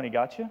he got when he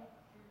got you.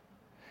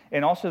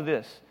 And also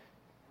this,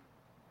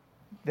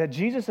 that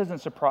Jesus isn't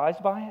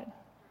surprised by it.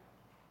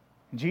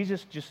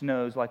 Jesus just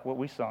knows, like what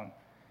we sung,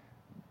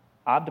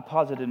 I've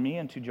deposited me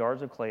into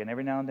jars of clay, and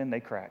every now and then they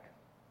crack.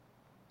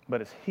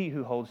 But it's he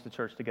who holds the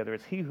church together.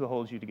 It's he who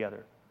holds you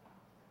together.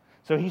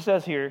 So he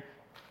says here,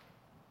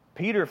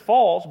 Peter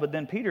falls, but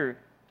then Peter,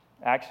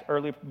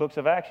 early books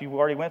of Acts, you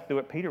already went through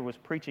it, Peter was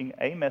preaching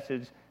a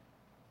message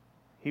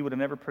he would have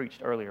never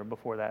preached earlier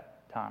before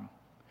that time.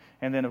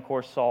 And then, of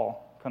course,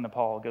 Saul, come to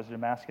Paul, goes to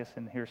Damascus,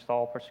 and here's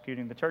Saul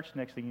persecuting the church.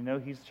 Next thing you know,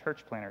 he's a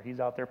church planter. He's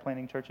out there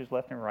planting churches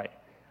left and right.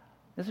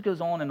 This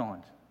goes on and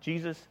on.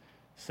 Jesus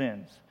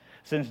sins.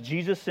 Since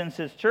Jesus sends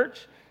his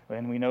church,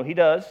 and we know he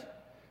does,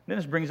 then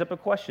this brings up a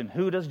question.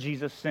 Who does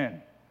Jesus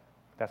send?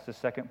 That's the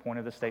second point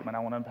of the statement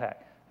I want to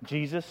unpack.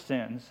 Jesus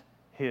sends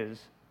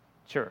his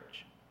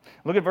church.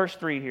 Look at verse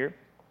 3 here.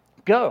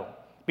 Go.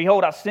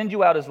 Behold, I send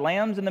you out as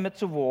lambs in the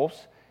midst of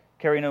wolves.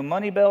 Carry no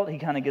money belt. He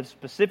kind of gives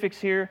specifics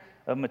here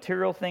of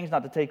material things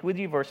not to take with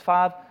you. Verse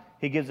 5,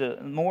 he gives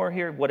more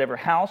here. Whatever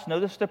house.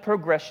 Notice the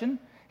progression.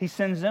 He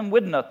sends them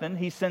with nothing.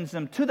 He sends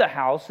them to the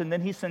house, and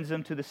then he sends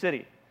them to the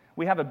city.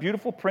 We have a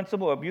beautiful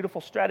principle, a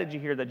beautiful strategy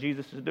here that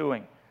Jesus is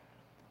doing.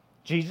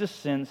 Jesus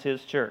sends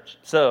his church.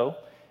 So,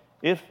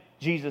 if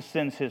Jesus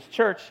sends his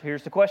church,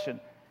 here's the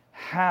question.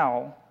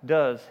 How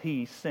does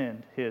he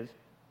send his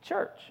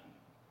church?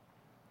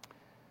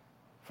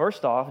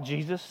 First off,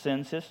 Jesus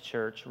sends his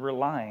church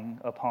relying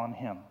upon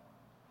him.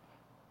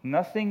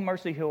 Nothing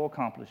Mercy Hill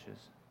accomplishes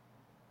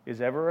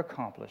is ever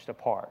accomplished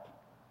apart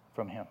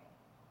from him.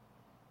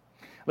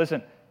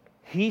 Listen,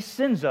 he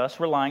sends us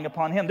relying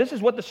upon him. This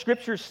is what the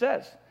scripture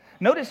says.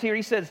 Notice here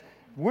he says,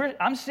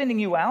 I'm sending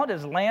you out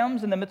as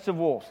lambs in the midst of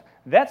wolves.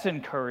 That's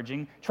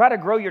encouraging. Try to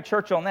grow your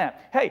church on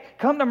that. Hey,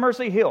 come to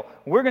Mercy Hill.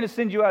 We're going to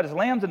send you out as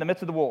lambs in the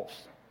midst of the wolves.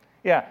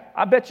 Yeah,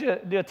 I bet you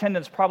the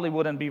attendance probably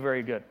wouldn't be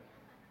very good.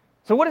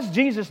 So what is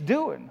Jesus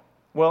doing?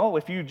 Well,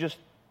 if you just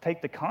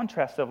take the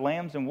contrast of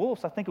lambs and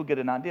wolves, I think we'll get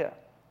an idea.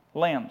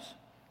 Lambs.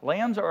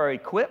 Lambs are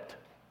equipped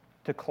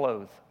to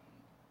clothe.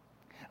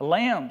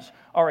 Lambs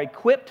are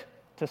equipped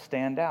to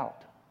stand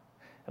out.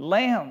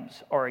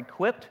 Lambs are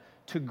equipped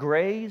to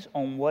graze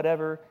on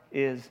whatever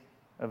is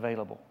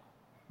available.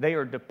 They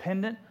are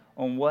dependent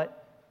on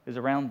what is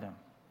around them.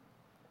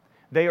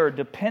 They are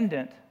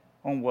dependent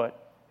on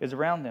what is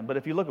around them. But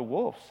if you look at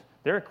wolves,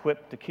 they're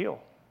equipped to kill.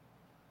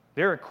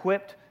 They're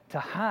equipped to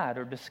hide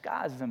or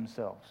disguise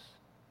themselves.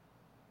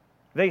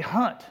 They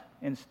hunt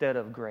instead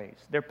of graze.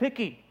 They're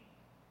picky.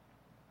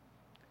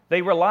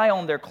 They rely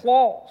on their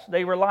claws.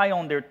 They rely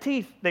on their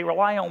teeth. They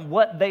rely on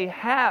what they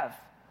have.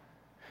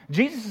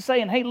 Jesus is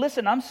saying, hey,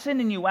 listen, I'm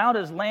sending you out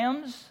as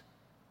lambs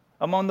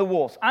among the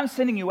wolves. I'm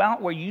sending you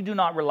out where you do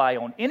not rely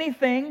on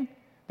anything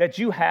that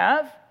you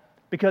have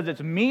because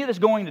it's me that's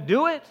going to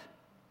do it,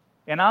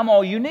 and I'm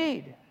all you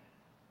need.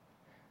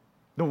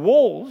 The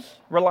wolves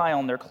rely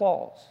on their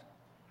claws.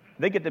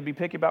 They get to be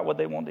picky about what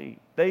they want to eat.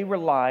 They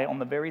rely on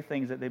the very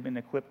things that they've been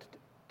equipped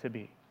to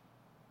be.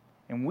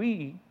 And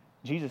we,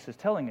 Jesus is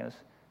telling us,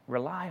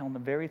 rely on the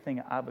very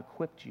thing I've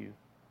equipped you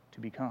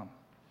to become.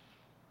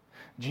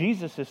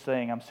 Jesus is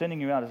saying, I'm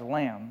sending you out as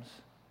lambs,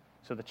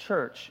 so the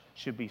church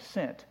should be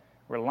sent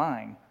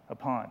relying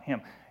upon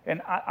him.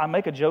 And I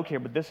make a joke here,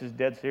 but this is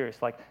dead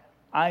serious. Like,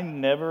 I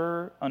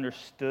never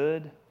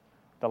understood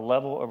the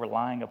level of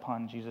relying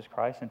upon Jesus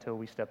Christ until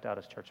we stepped out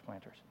as church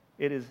planters.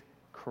 It is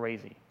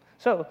crazy.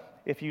 So,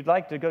 if you'd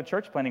like to go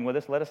church planting with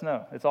us, let us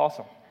know. It's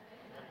awesome.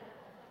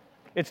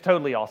 It's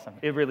totally awesome.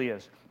 It really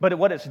is. But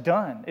what it's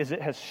done is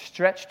it has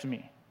stretched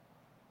me.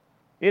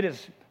 It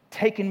has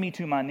taken me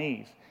to my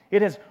knees.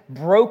 It has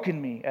broken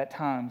me at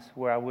times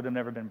where I would have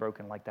never been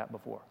broken like that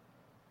before.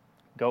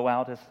 Go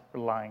out as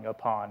relying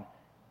upon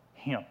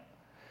Him.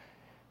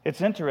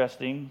 It's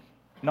interesting,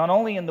 not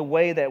only in the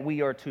way that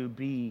we are to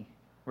be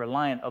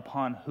reliant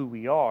upon who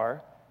we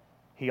are,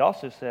 He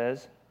also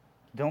says,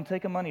 don't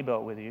take a money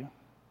belt with you.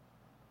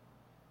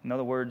 In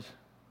other words,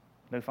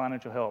 no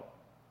financial help.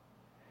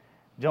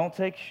 Don't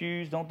take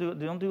shoes. Don't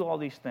do all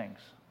these things.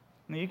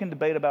 Now, you can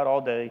debate about all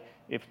day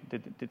if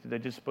they're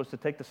just supposed to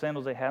take the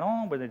sandals they had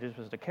on, or they're just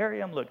supposed to carry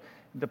them. Look,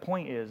 the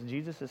point is,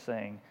 Jesus is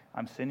saying,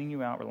 I'm sending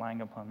you out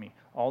relying upon me.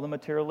 All the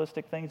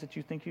materialistic things that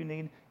you think you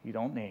need, you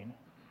don't need.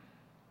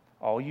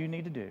 All you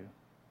need to do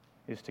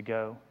is to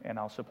go, and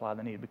I'll supply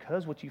the need.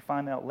 Because what you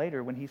find out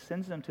later, when He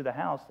sends them to the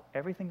house,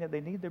 everything that they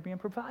need, they're being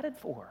provided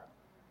for.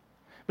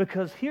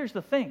 Because here's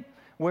the thing.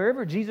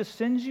 Wherever Jesus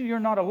sends you, you're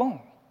not alone.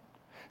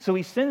 So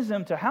He sends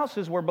them to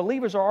houses where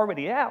believers are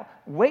already out,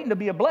 waiting to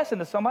be a blessing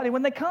to somebody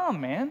when they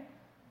come, man.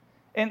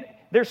 And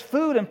there's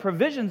food and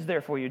provisions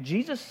there for you.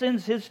 Jesus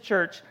sends His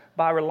church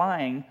by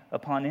relying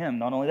upon Him.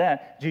 Not only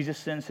that, Jesus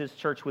sends His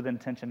church with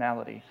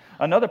intentionality.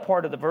 Another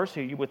part of the verse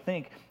here you would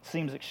think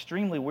seems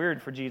extremely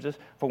weird for Jesus.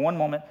 For one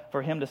moment,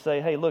 for Him to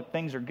say, hey, look,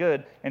 things are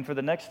good. And for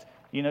the next,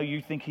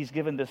 you think He's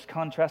given this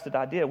contrasted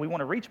idea. We want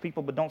to reach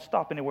people, but don't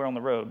stop anywhere on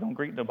the road. Don't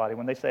greet nobody.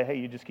 When they say, hey,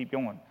 you just keep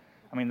going.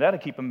 I mean, that'll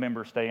keep a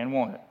member staying,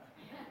 won't it?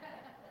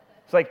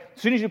 It's like,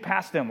 as soon as you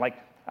pass them,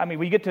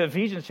 we get to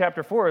Ephesians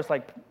chapter 4, it's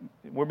like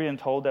we're being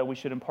told that we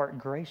should impart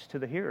grace to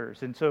the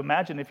hearers. And so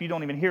imagine if you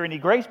don't even hear any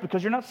grace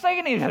because you're not saying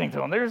anything to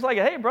them. They're just like,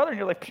 hey, brother, and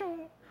you're like, phew.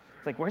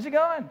 It's like, where's he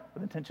going?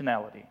 With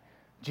intentionality.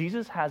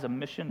 Jesus has a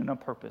mission and a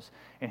purpose.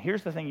 And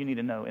here's the thing you need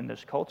to know. In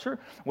this culture,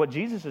 what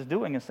Jesus is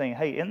doing is saying,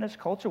 hey, in this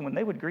culture, when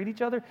they would greet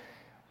each other,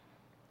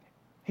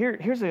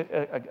 here's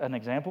an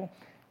example.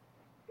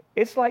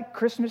 It's like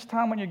Christmas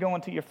time when you're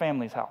going to your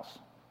family's house.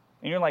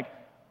 And you're like,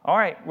 all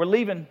right, we're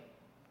leaving.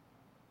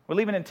 We're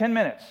leaving in 10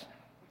 minutes.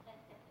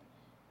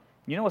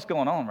 You know what's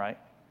going on, right?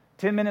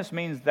 10 minutes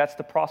means that's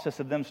the process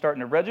of them starting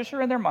to register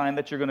in their mind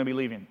that you're going to be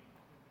leaving.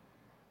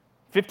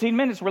 15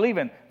 minutes, we're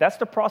leaving. That's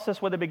the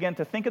process where they begin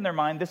to think in their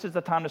mind, this is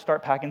the time to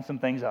start packing some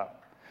things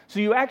up. So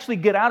you actually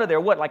get out of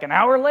there, like an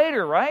hour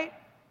later, right?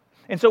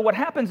 And so what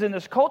happens in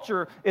this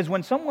culture is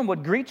when someone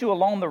would greet you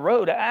along the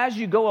road, as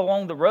you go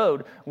along the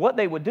road, what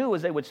they would do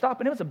is they would stop,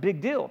 and it was a big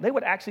deal. They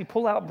would actually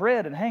pull out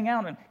bread and hang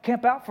out and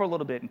camp out for a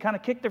little bit and kind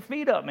of kick their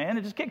feet up, man,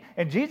 and just kick.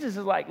 And Jesus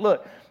is like,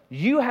 look,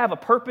 you have a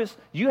purpose,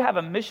 you have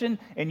a mission,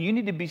 and you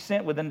need to be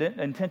sent with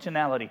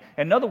intentionality.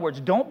 In other words,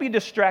 don't be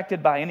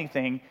distracted by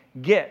anything.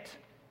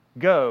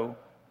 Go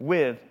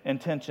with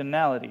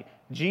intentionality.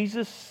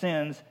 Jesus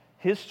sends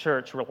His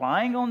church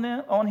relying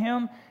on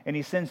Him, and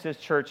He sends His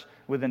church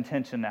with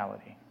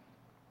intentionality.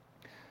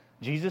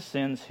 Jesus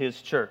sends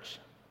His church.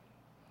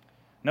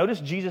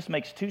 Notice Jesus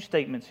makes two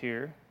statements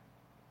here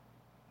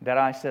that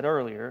I said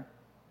earlier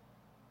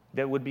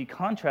that would be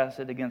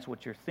contrasted against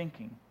what you're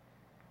thinking.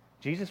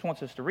 Jesus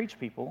wants us to reach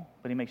people,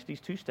 but He makes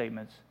these two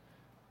statements.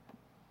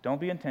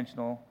 Don't be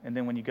intentional, and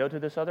then when you go to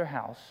this other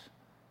house,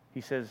 He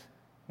says,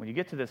 when you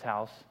get to this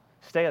house,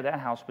 stay at that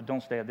house, but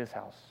don't stay at this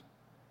house.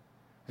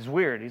 It's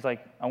weird. He's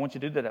like, I want you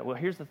to do that. Well,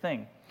 here's the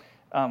thing.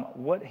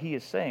 What He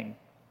is saying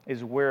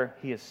is where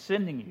He is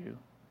sending you.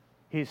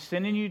 He is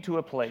sending you to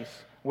a place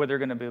where there are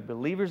going to be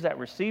believers that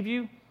receive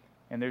you,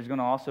 and there's going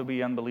to also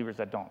be unbelievers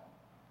that don't.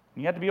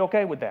 And you have to be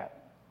okay with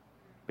that.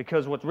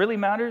 Because what really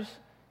matters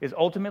is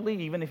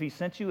ultimately, even if He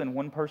sent you and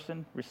one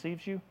person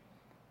receives you,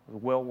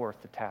 it's well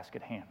worth the task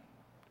at hand.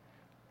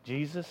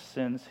 Jesus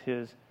sends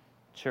His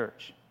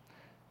church.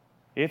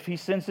 If He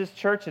sends His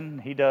church,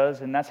 and He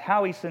does, and that's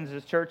how He sends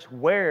His church,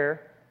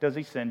 where does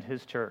He send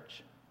His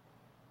church?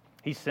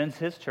 He sends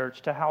His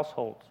church to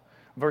households.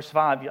 Verse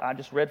 5, I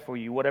just read for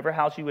you. Whatever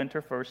house you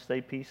enter first, say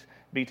peace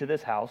be to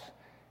this house,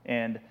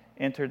 and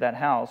enter that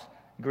house.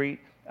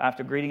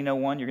 After greeting no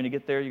one, you're going to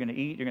get there, you're going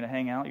to eat, you're going to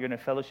hang out, you're going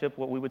to fellowship,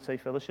 what we would say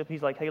fellowship.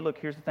 He's like, hey, look,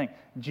 here's the thing.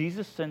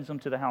 Jesus sends them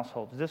to the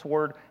households. This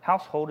word,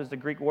 household, is the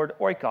Greek word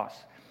oikos.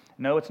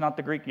 No, it's not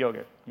the Greek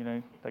yogurt. You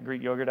know, that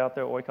Greek yogurt out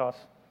there, oikos?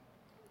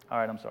 All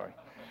right, I'm sorry.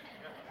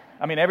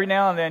 I mean, every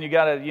now and then you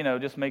got to,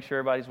 just make sure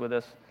everybody's with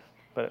us.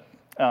 But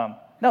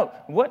no,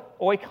 what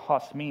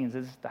oikos means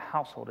is the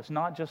household. It's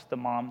not just the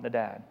mom, the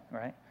dad,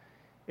 right?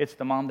 It's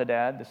the mom, the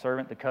dad, the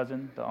servant, the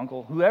cousin, the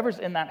uncle, whoever's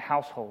in that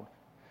household.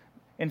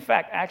 In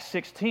fact, Acts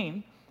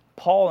 16,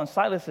 Paul and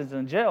Silas is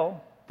in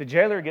jail. The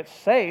jailer gets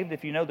saved,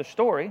 if you know the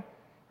story,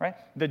 right?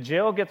 The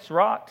jail gets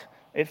rocked.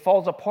 It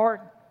falls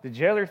apart. The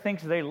jailer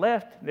thinks they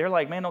left. They're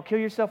like, man, don't kill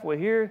yourself. We're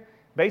here.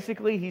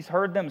 Basically, he's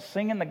heard them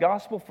singing the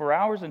gospel for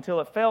hours until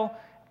it fell.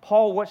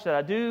 Paul, what should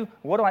I do?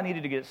 What do I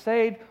need to get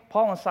saved?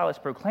 Paul and Silas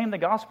proclaim the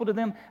gospel to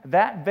them.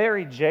 That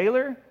very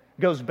jailer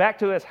goes back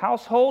to his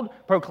household,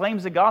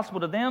 proclaims the gospel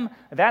to them.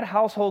 That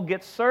household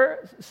gets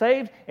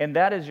saved, and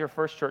that is your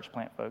first church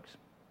plant, folks.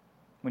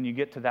 When you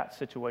get to that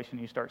situation,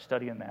 you start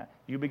studying that,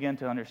 you begin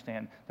to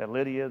understand that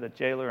Lydia, the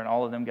jailer, and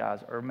all of them guys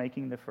are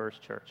making the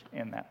first church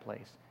in that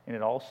place. And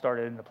it all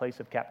started in the place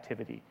of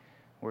captivity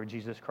where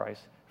Jesus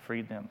Christ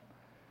freed them.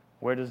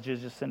 Where does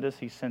Jesus send us?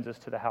 He sends us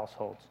to the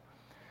households.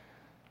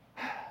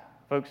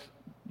 Folks,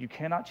 you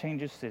cannot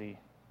change a city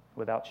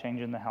without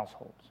changing the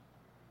households.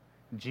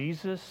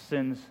 Jesus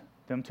sends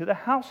them to the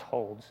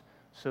households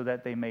so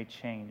that they may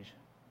change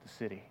the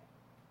city.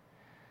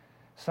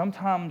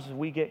 Sometimes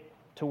we get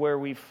to where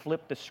we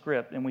flip the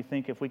script and we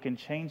think if we can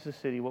change the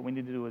city, what we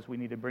need to do is we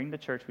need to bring the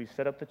church, we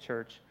set up the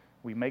church,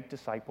 we make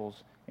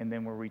disciples, and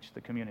then we'll reach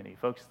the community.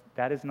 Folks,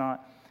 that is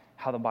not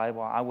how the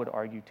Bible, I would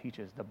argue,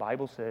 teaches. The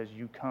Bible says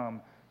you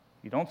come,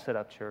 you don't set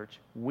up church.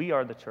 We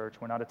are the church.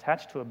 We're not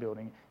attached to a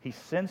building. He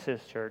sends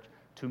his church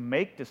to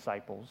make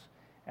disciples.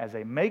 As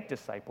they make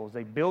disciples,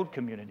 they build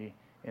community,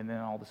 and then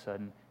all of a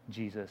sudden,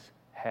 Jesus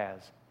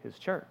has his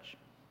church.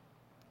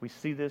 We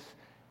see this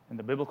in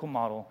the biblical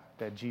model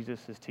that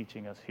Jesus is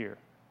teaching us here.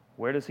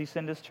 Where does he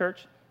send his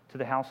church? To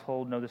the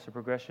household. Notice the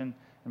progression.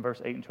 In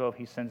verse 8 and 12,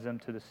 he sends them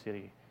to the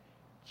city.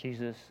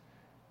 Jesus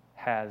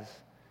has,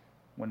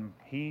 when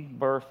he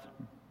birthed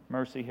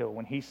Mercy Hill,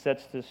 when he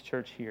sets this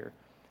church here,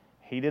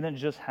 he didn't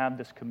just have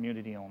this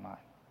community on mind.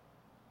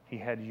 He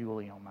had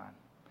Yulee on mind.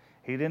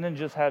 He didn't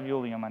just have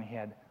Yulee on mind. He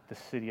had the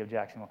city of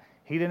Jacksonville.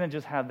 He didn't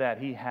just have that.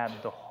 He had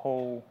the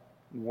whole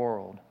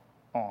world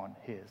on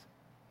his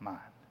mind.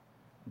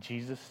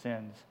 Jesus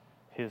sends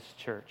his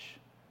church.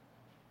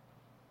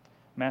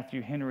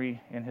 Matthew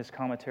Henry, in his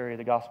commentary of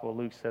the Gospel of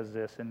Luke, says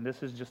this, and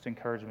this is just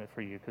encouragement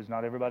for you because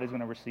not everybody's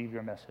going to receive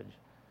your message.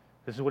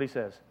 This is what he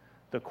says.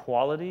 The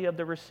quality of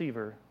the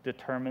receiver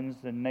determines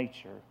the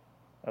nature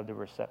of the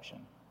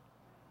reception.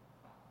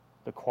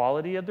 The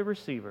quality of the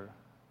receiver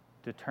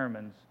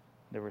determines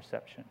the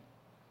reception.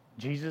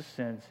 Jesus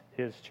sends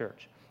his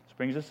church. This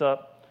brings us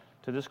up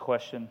to this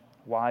question,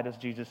 why does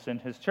Jesus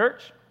send his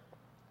church?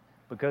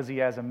 Because he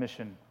has a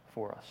mission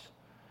for us.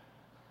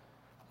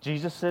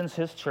 Jesus sends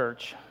his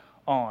church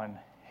on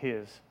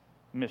his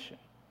mission.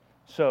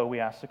 So we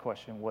ask the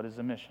question, what is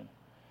the mission?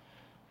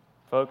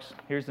 Folks,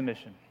 here's the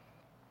mission.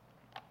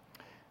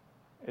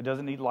 It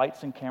doesn't need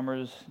lights and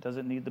cameras. It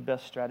doesn't need the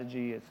best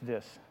strategy. It's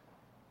this,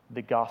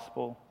 the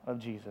gospel of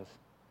Jesus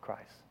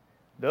Christ.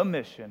 The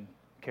mission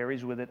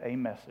carries with it a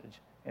message,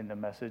 and the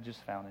message is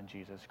found in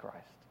Jesus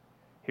Christ.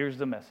 Here's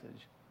the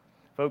message.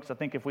 Folks, I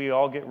think if we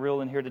all get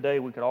real in here today,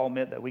 we could all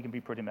admit that we can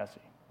be pretty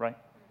messy, right?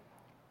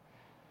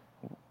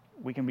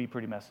 We can be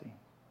pretty messy.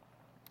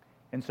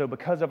 And so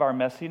because of our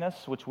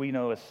messiness, which we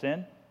know is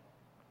sin,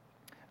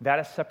 that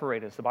has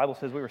separated us. The Bible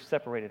says we were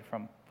separated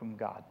from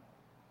God.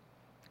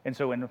 And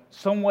so in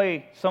some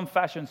way, some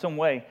fashion, some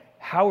way,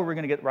 how are we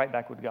going to get right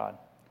back with God?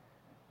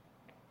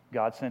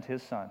 God sent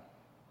his son.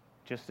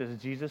 Just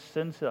as Jesus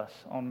sends us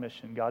on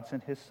mission, God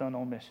sent his son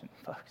on mission.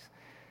 Folks,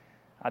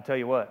 I tell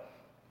you what,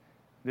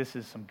 this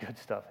is some good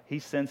stuff. He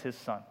sends his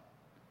son.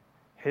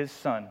 His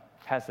son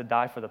has to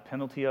die for the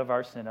penalty of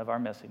our sin, of our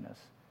messiness,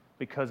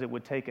 because it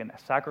would take a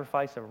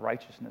sacrifice of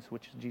righteousness,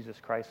 which Jesus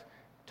Christ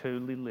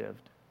totally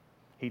lived.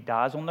 He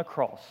dies on the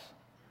cross.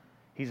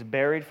 He's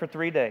buried for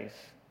 3 days,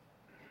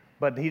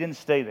 but he didn't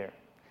stay there.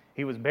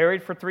 He was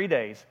buried for 3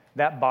 days.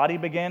 That body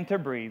began to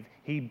breathe.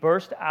 He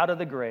burst out of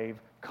the grave,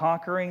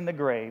 conquering the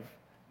grave,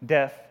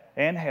 death,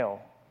 and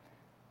hell.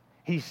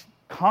 He's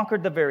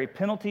conquered the very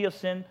penalty of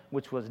sin,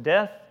 which was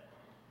death.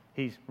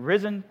 He's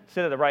risen,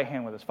 sit at the right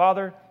hand with his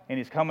Father, and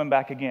he's coming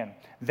back again.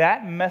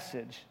 That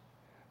message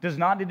does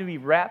not need to be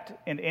wrapped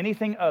in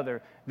anything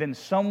other than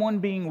someone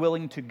being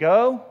willing to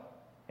go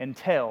and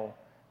tell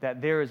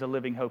that there is a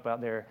living hope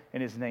out there,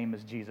 and his name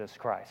is Jesus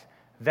Christ.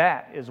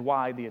 That is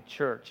why the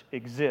church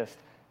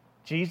exists.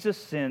 Jesus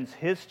sends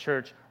his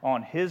church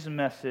on his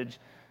message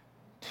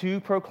to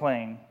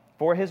proclaim,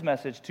 for his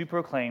message to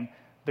proclaim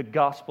the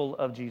gospel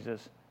of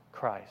Jesus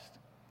Christ.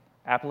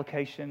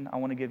 Application, I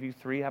want to give you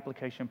 3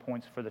 application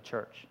points for the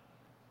church.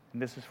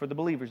 And this is for the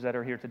believers that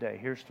are here today.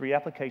 Here's 3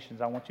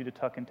 applications I want you to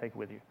tuck and take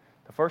with you.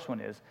 The first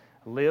one is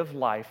live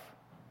life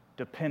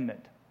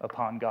dependent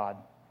upon God.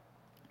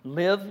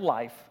 Live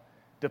life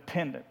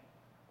dependent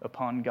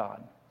upon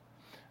God.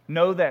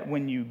 Know that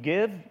when you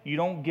give, you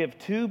don't give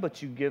to,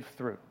 but you give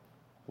through.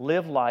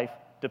 Live life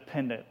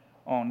dependent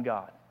on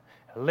God.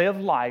 Live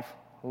life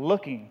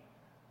looking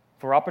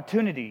for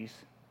opportunities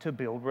to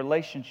build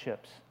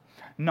relationships.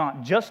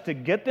 Not just to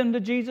get them to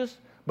Jesus,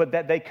 but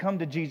that they come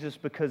to Jesus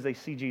because they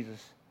see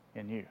Jesus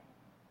in you.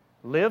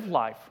 Live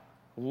life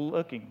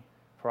looking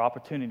for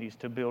opportunities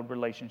to build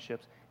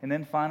relationships. And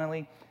then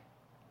finally,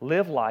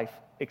 live life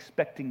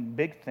expecting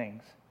big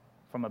things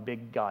from a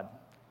big God.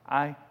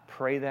 I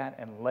pray that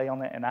and lay on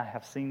that, and I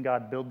have seen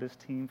God build this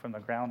team from the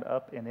ground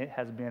up, and it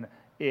has been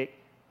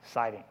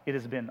exciting. It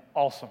has been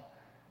awesome.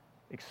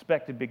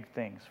 Expect big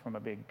things from a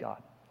big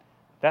God.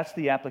 That's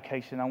the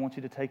application I want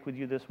you to take with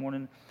you this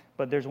morning.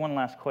 But there's one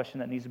last question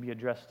that needs to be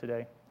addressed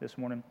this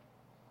morning.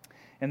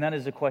 And that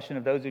is the question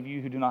of those of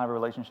you who do not have a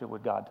relationship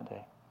with God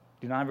today.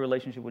 Do not have a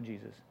relationship with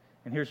Jesus.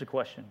 And here's the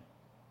question.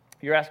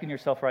 You're asking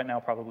yourself right now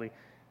probably,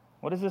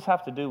 what does this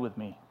have to do with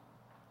me?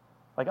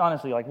 Like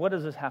honestly, what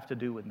does this have to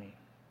do with me?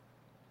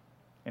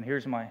 And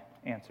here's my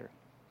answer.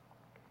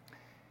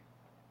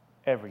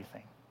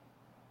 Everything.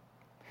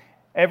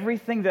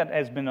 Everything that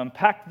has been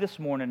unpacked this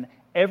morning,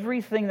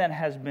 everything that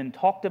has been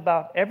talked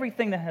about,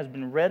 everything that has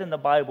been read in the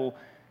Bible,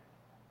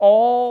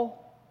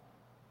 all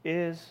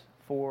is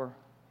for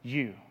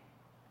you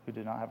who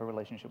do not have a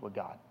relationship with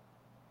God.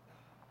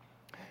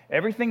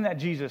 Everything that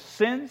Jesus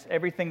sends,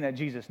 everything that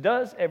Jesus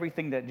does,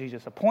 everything that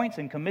Jesus appoints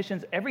and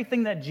commissions,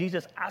 everything that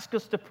Jesus asks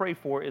us to pray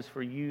for is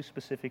for you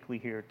specifically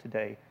here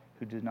today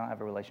who do not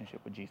have a relationship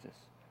with Jesus.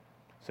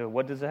 So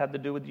what does it have to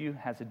do with you? It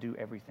has to do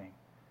everything.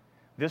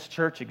 This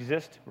church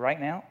exists right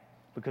now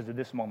because of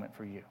this moment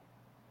for you.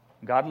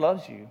 God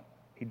loves you.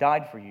 He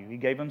died for you. He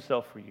gave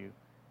himself for you.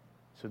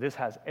 So this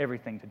has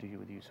everything to do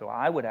with you. So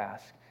I would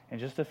ask in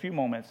just a few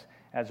moments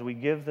as we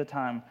give the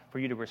time for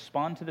you to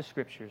respond to the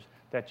scriptures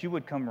that you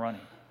would come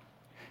running.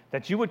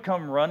 That you would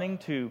come running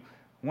to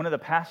one of the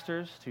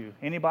pastors, to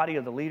anybody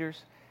of the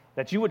leaders,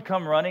 that you would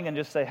come running and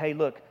just say, hey,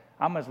 look,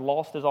 I'm as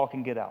lost as all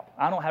can get out.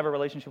 I don't have a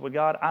relationship with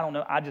God. I don't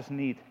know. I just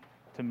need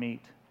to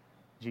meet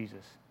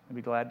Jesus. I'd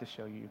be glad to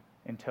show you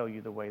and tell you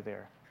the way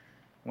there.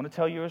 I want to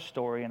tell you a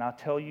story, and I'll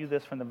tell you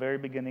this from the very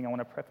beginning. I want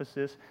to preface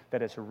this,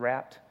 that it's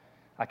wrapped.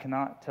 I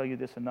cannot tell you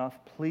this enough.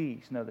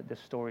 Please know that this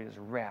story is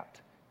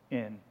wrapped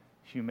in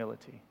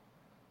humility.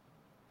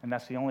 And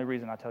that's the only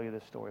reason I tell you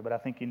this story, but I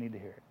think you need to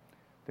hear it.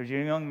 There's a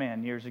young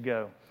man years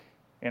ago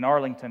in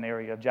Arlington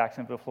area of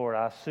Jacksonville,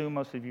 Florida. I assume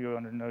most of you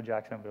know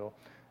Jacksonville.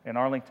 In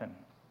Arlington,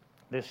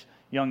 this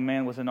young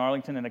man was in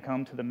Arlington and had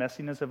come to the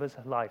messiness of his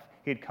life.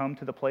 He had come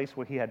to the place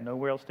where he had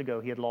nowhere else to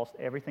go. He had lost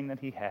everything that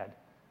he had.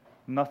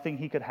 Nothing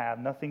he could have,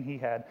 nothing he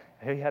had.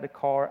 He had a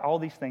car. All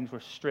these things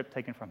were stripped,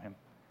 taken from him.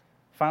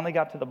 Finally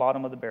got to the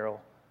bottom of the barrel.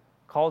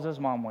 Calls his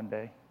mom one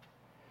day.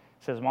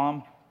 Says,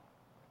 Mom,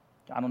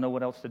 I don't know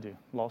what else to do.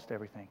 Lost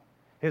everything.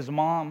 His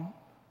mom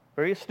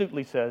very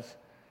astutely says,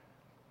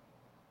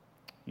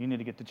 you need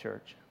to get to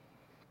church.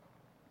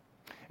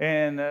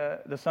 And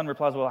the son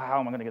replies, well, how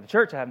am I going to get to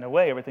church? I have no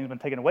way. Everything's been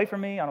taken away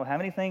from me. I don't have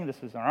anything. This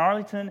is in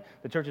Arlington.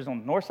 The church is on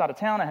the north side of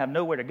town. I have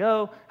nowhere to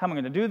go. How am I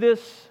going to do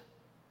this?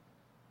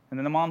 And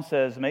then the mom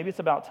says, maybe it's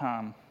about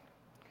time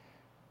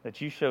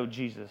that you show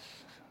Jesus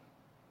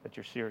that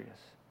you're serious.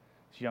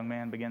 This young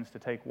man begins to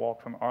take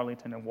walk from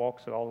Arlington and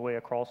walks all the way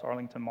across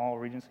Arlington Mall,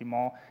 Regency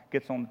Mall,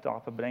 gets on the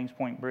top of Dames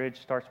Point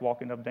Bridge, starts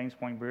walking up Dames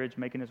Point Bridge,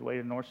 making his way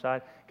to the north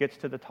side, gets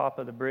to the top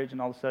of the bridge,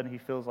 and all of a sudden he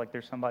feels like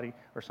there's somebody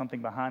or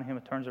something behind him.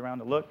 It turns around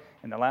to look,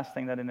 and the last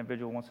thing that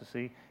individual wants to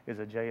see is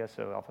a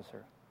JSO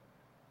officer.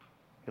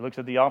 He looks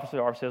at the officer.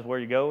 The officer says, where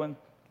are you going?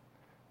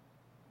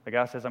 The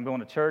guy says, I'm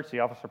going to church. The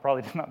officer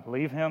probably did not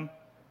believe him.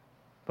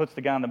 Puts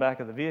the guy in the back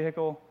of the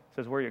vehicle,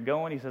 says, where are you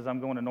going? He says, I'm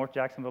going to North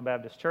Jacksonville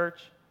Baptist Church.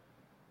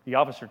 The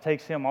officer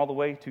takes him all the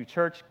way to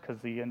church because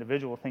the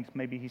individual thinks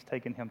maybe he's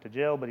taking him to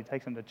jail, but he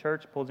takes him to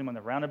church, pulls him in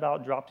the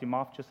roundabout, drops him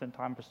off just in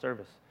time for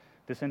service.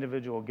 This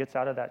individual gets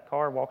out of that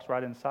car, walks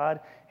right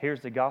inside,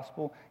 hears the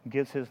gospel,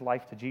 gives his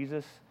life to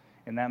Jesus,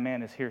 and that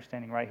man is here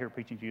standing right here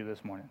preaching to you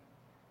this morning.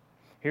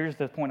 Here's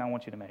the point I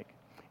want you to make.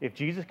 If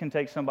Jesus can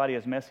take somebody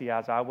as messy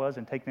as I was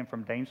and take them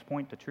from Dames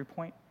Point to True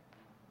Point,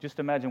 just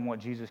imagine what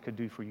Jesus could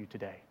do for you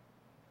today.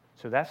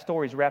 So that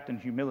story is wrapped in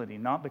humility,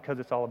 not because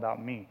it's all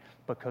about me,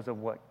 because of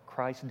what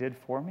Christ did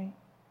for me,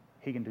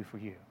 he can do for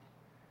you.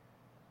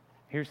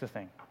 Here's the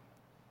thing.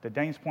 The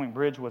Dames Point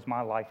Bridge was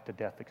my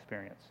life-to-death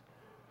experience.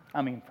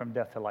 I mean, from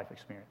death to life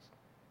experience.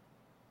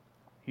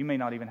 You may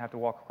not even have to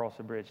walk across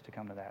the bridge to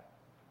come to that.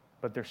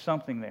 But there's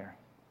something there.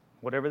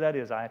 Whatever that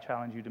is, I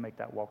challenge you to make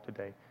that walk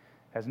today.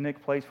 As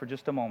Nick plays for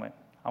just a moment,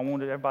 I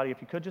wanted everybody,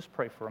 if you could just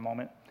pray for a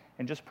moment,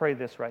 and just pray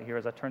this right here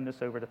as I turn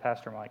this over to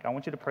Pastor Mike. I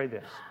want you to pray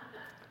this.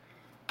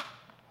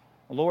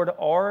 Lord,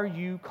 are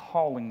you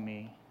calling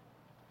me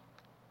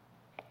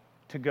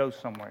to go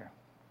somewhere?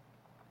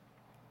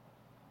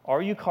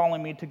 Are you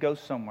calling me to go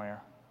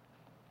somewhere?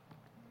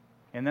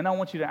 And then I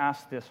want you to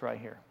ask this right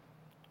here.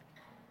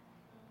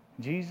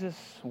 Jesus,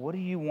 what are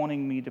you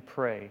wanting me to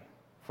pray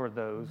for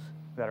those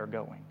that are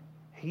going?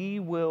 He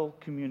will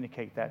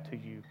communicate that to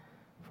you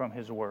from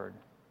his word.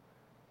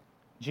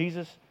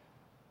 Jesus,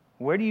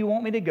 where do you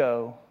want me to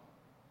go?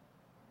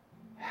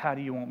 How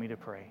do you want me to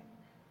pray?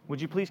 Would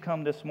you please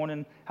come this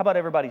morning? How about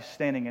everybody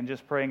standing and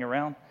just praying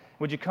around?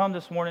 Would you come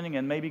this morning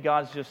and maybe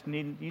you just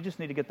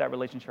need to get that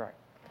relationship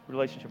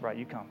right?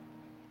 You come.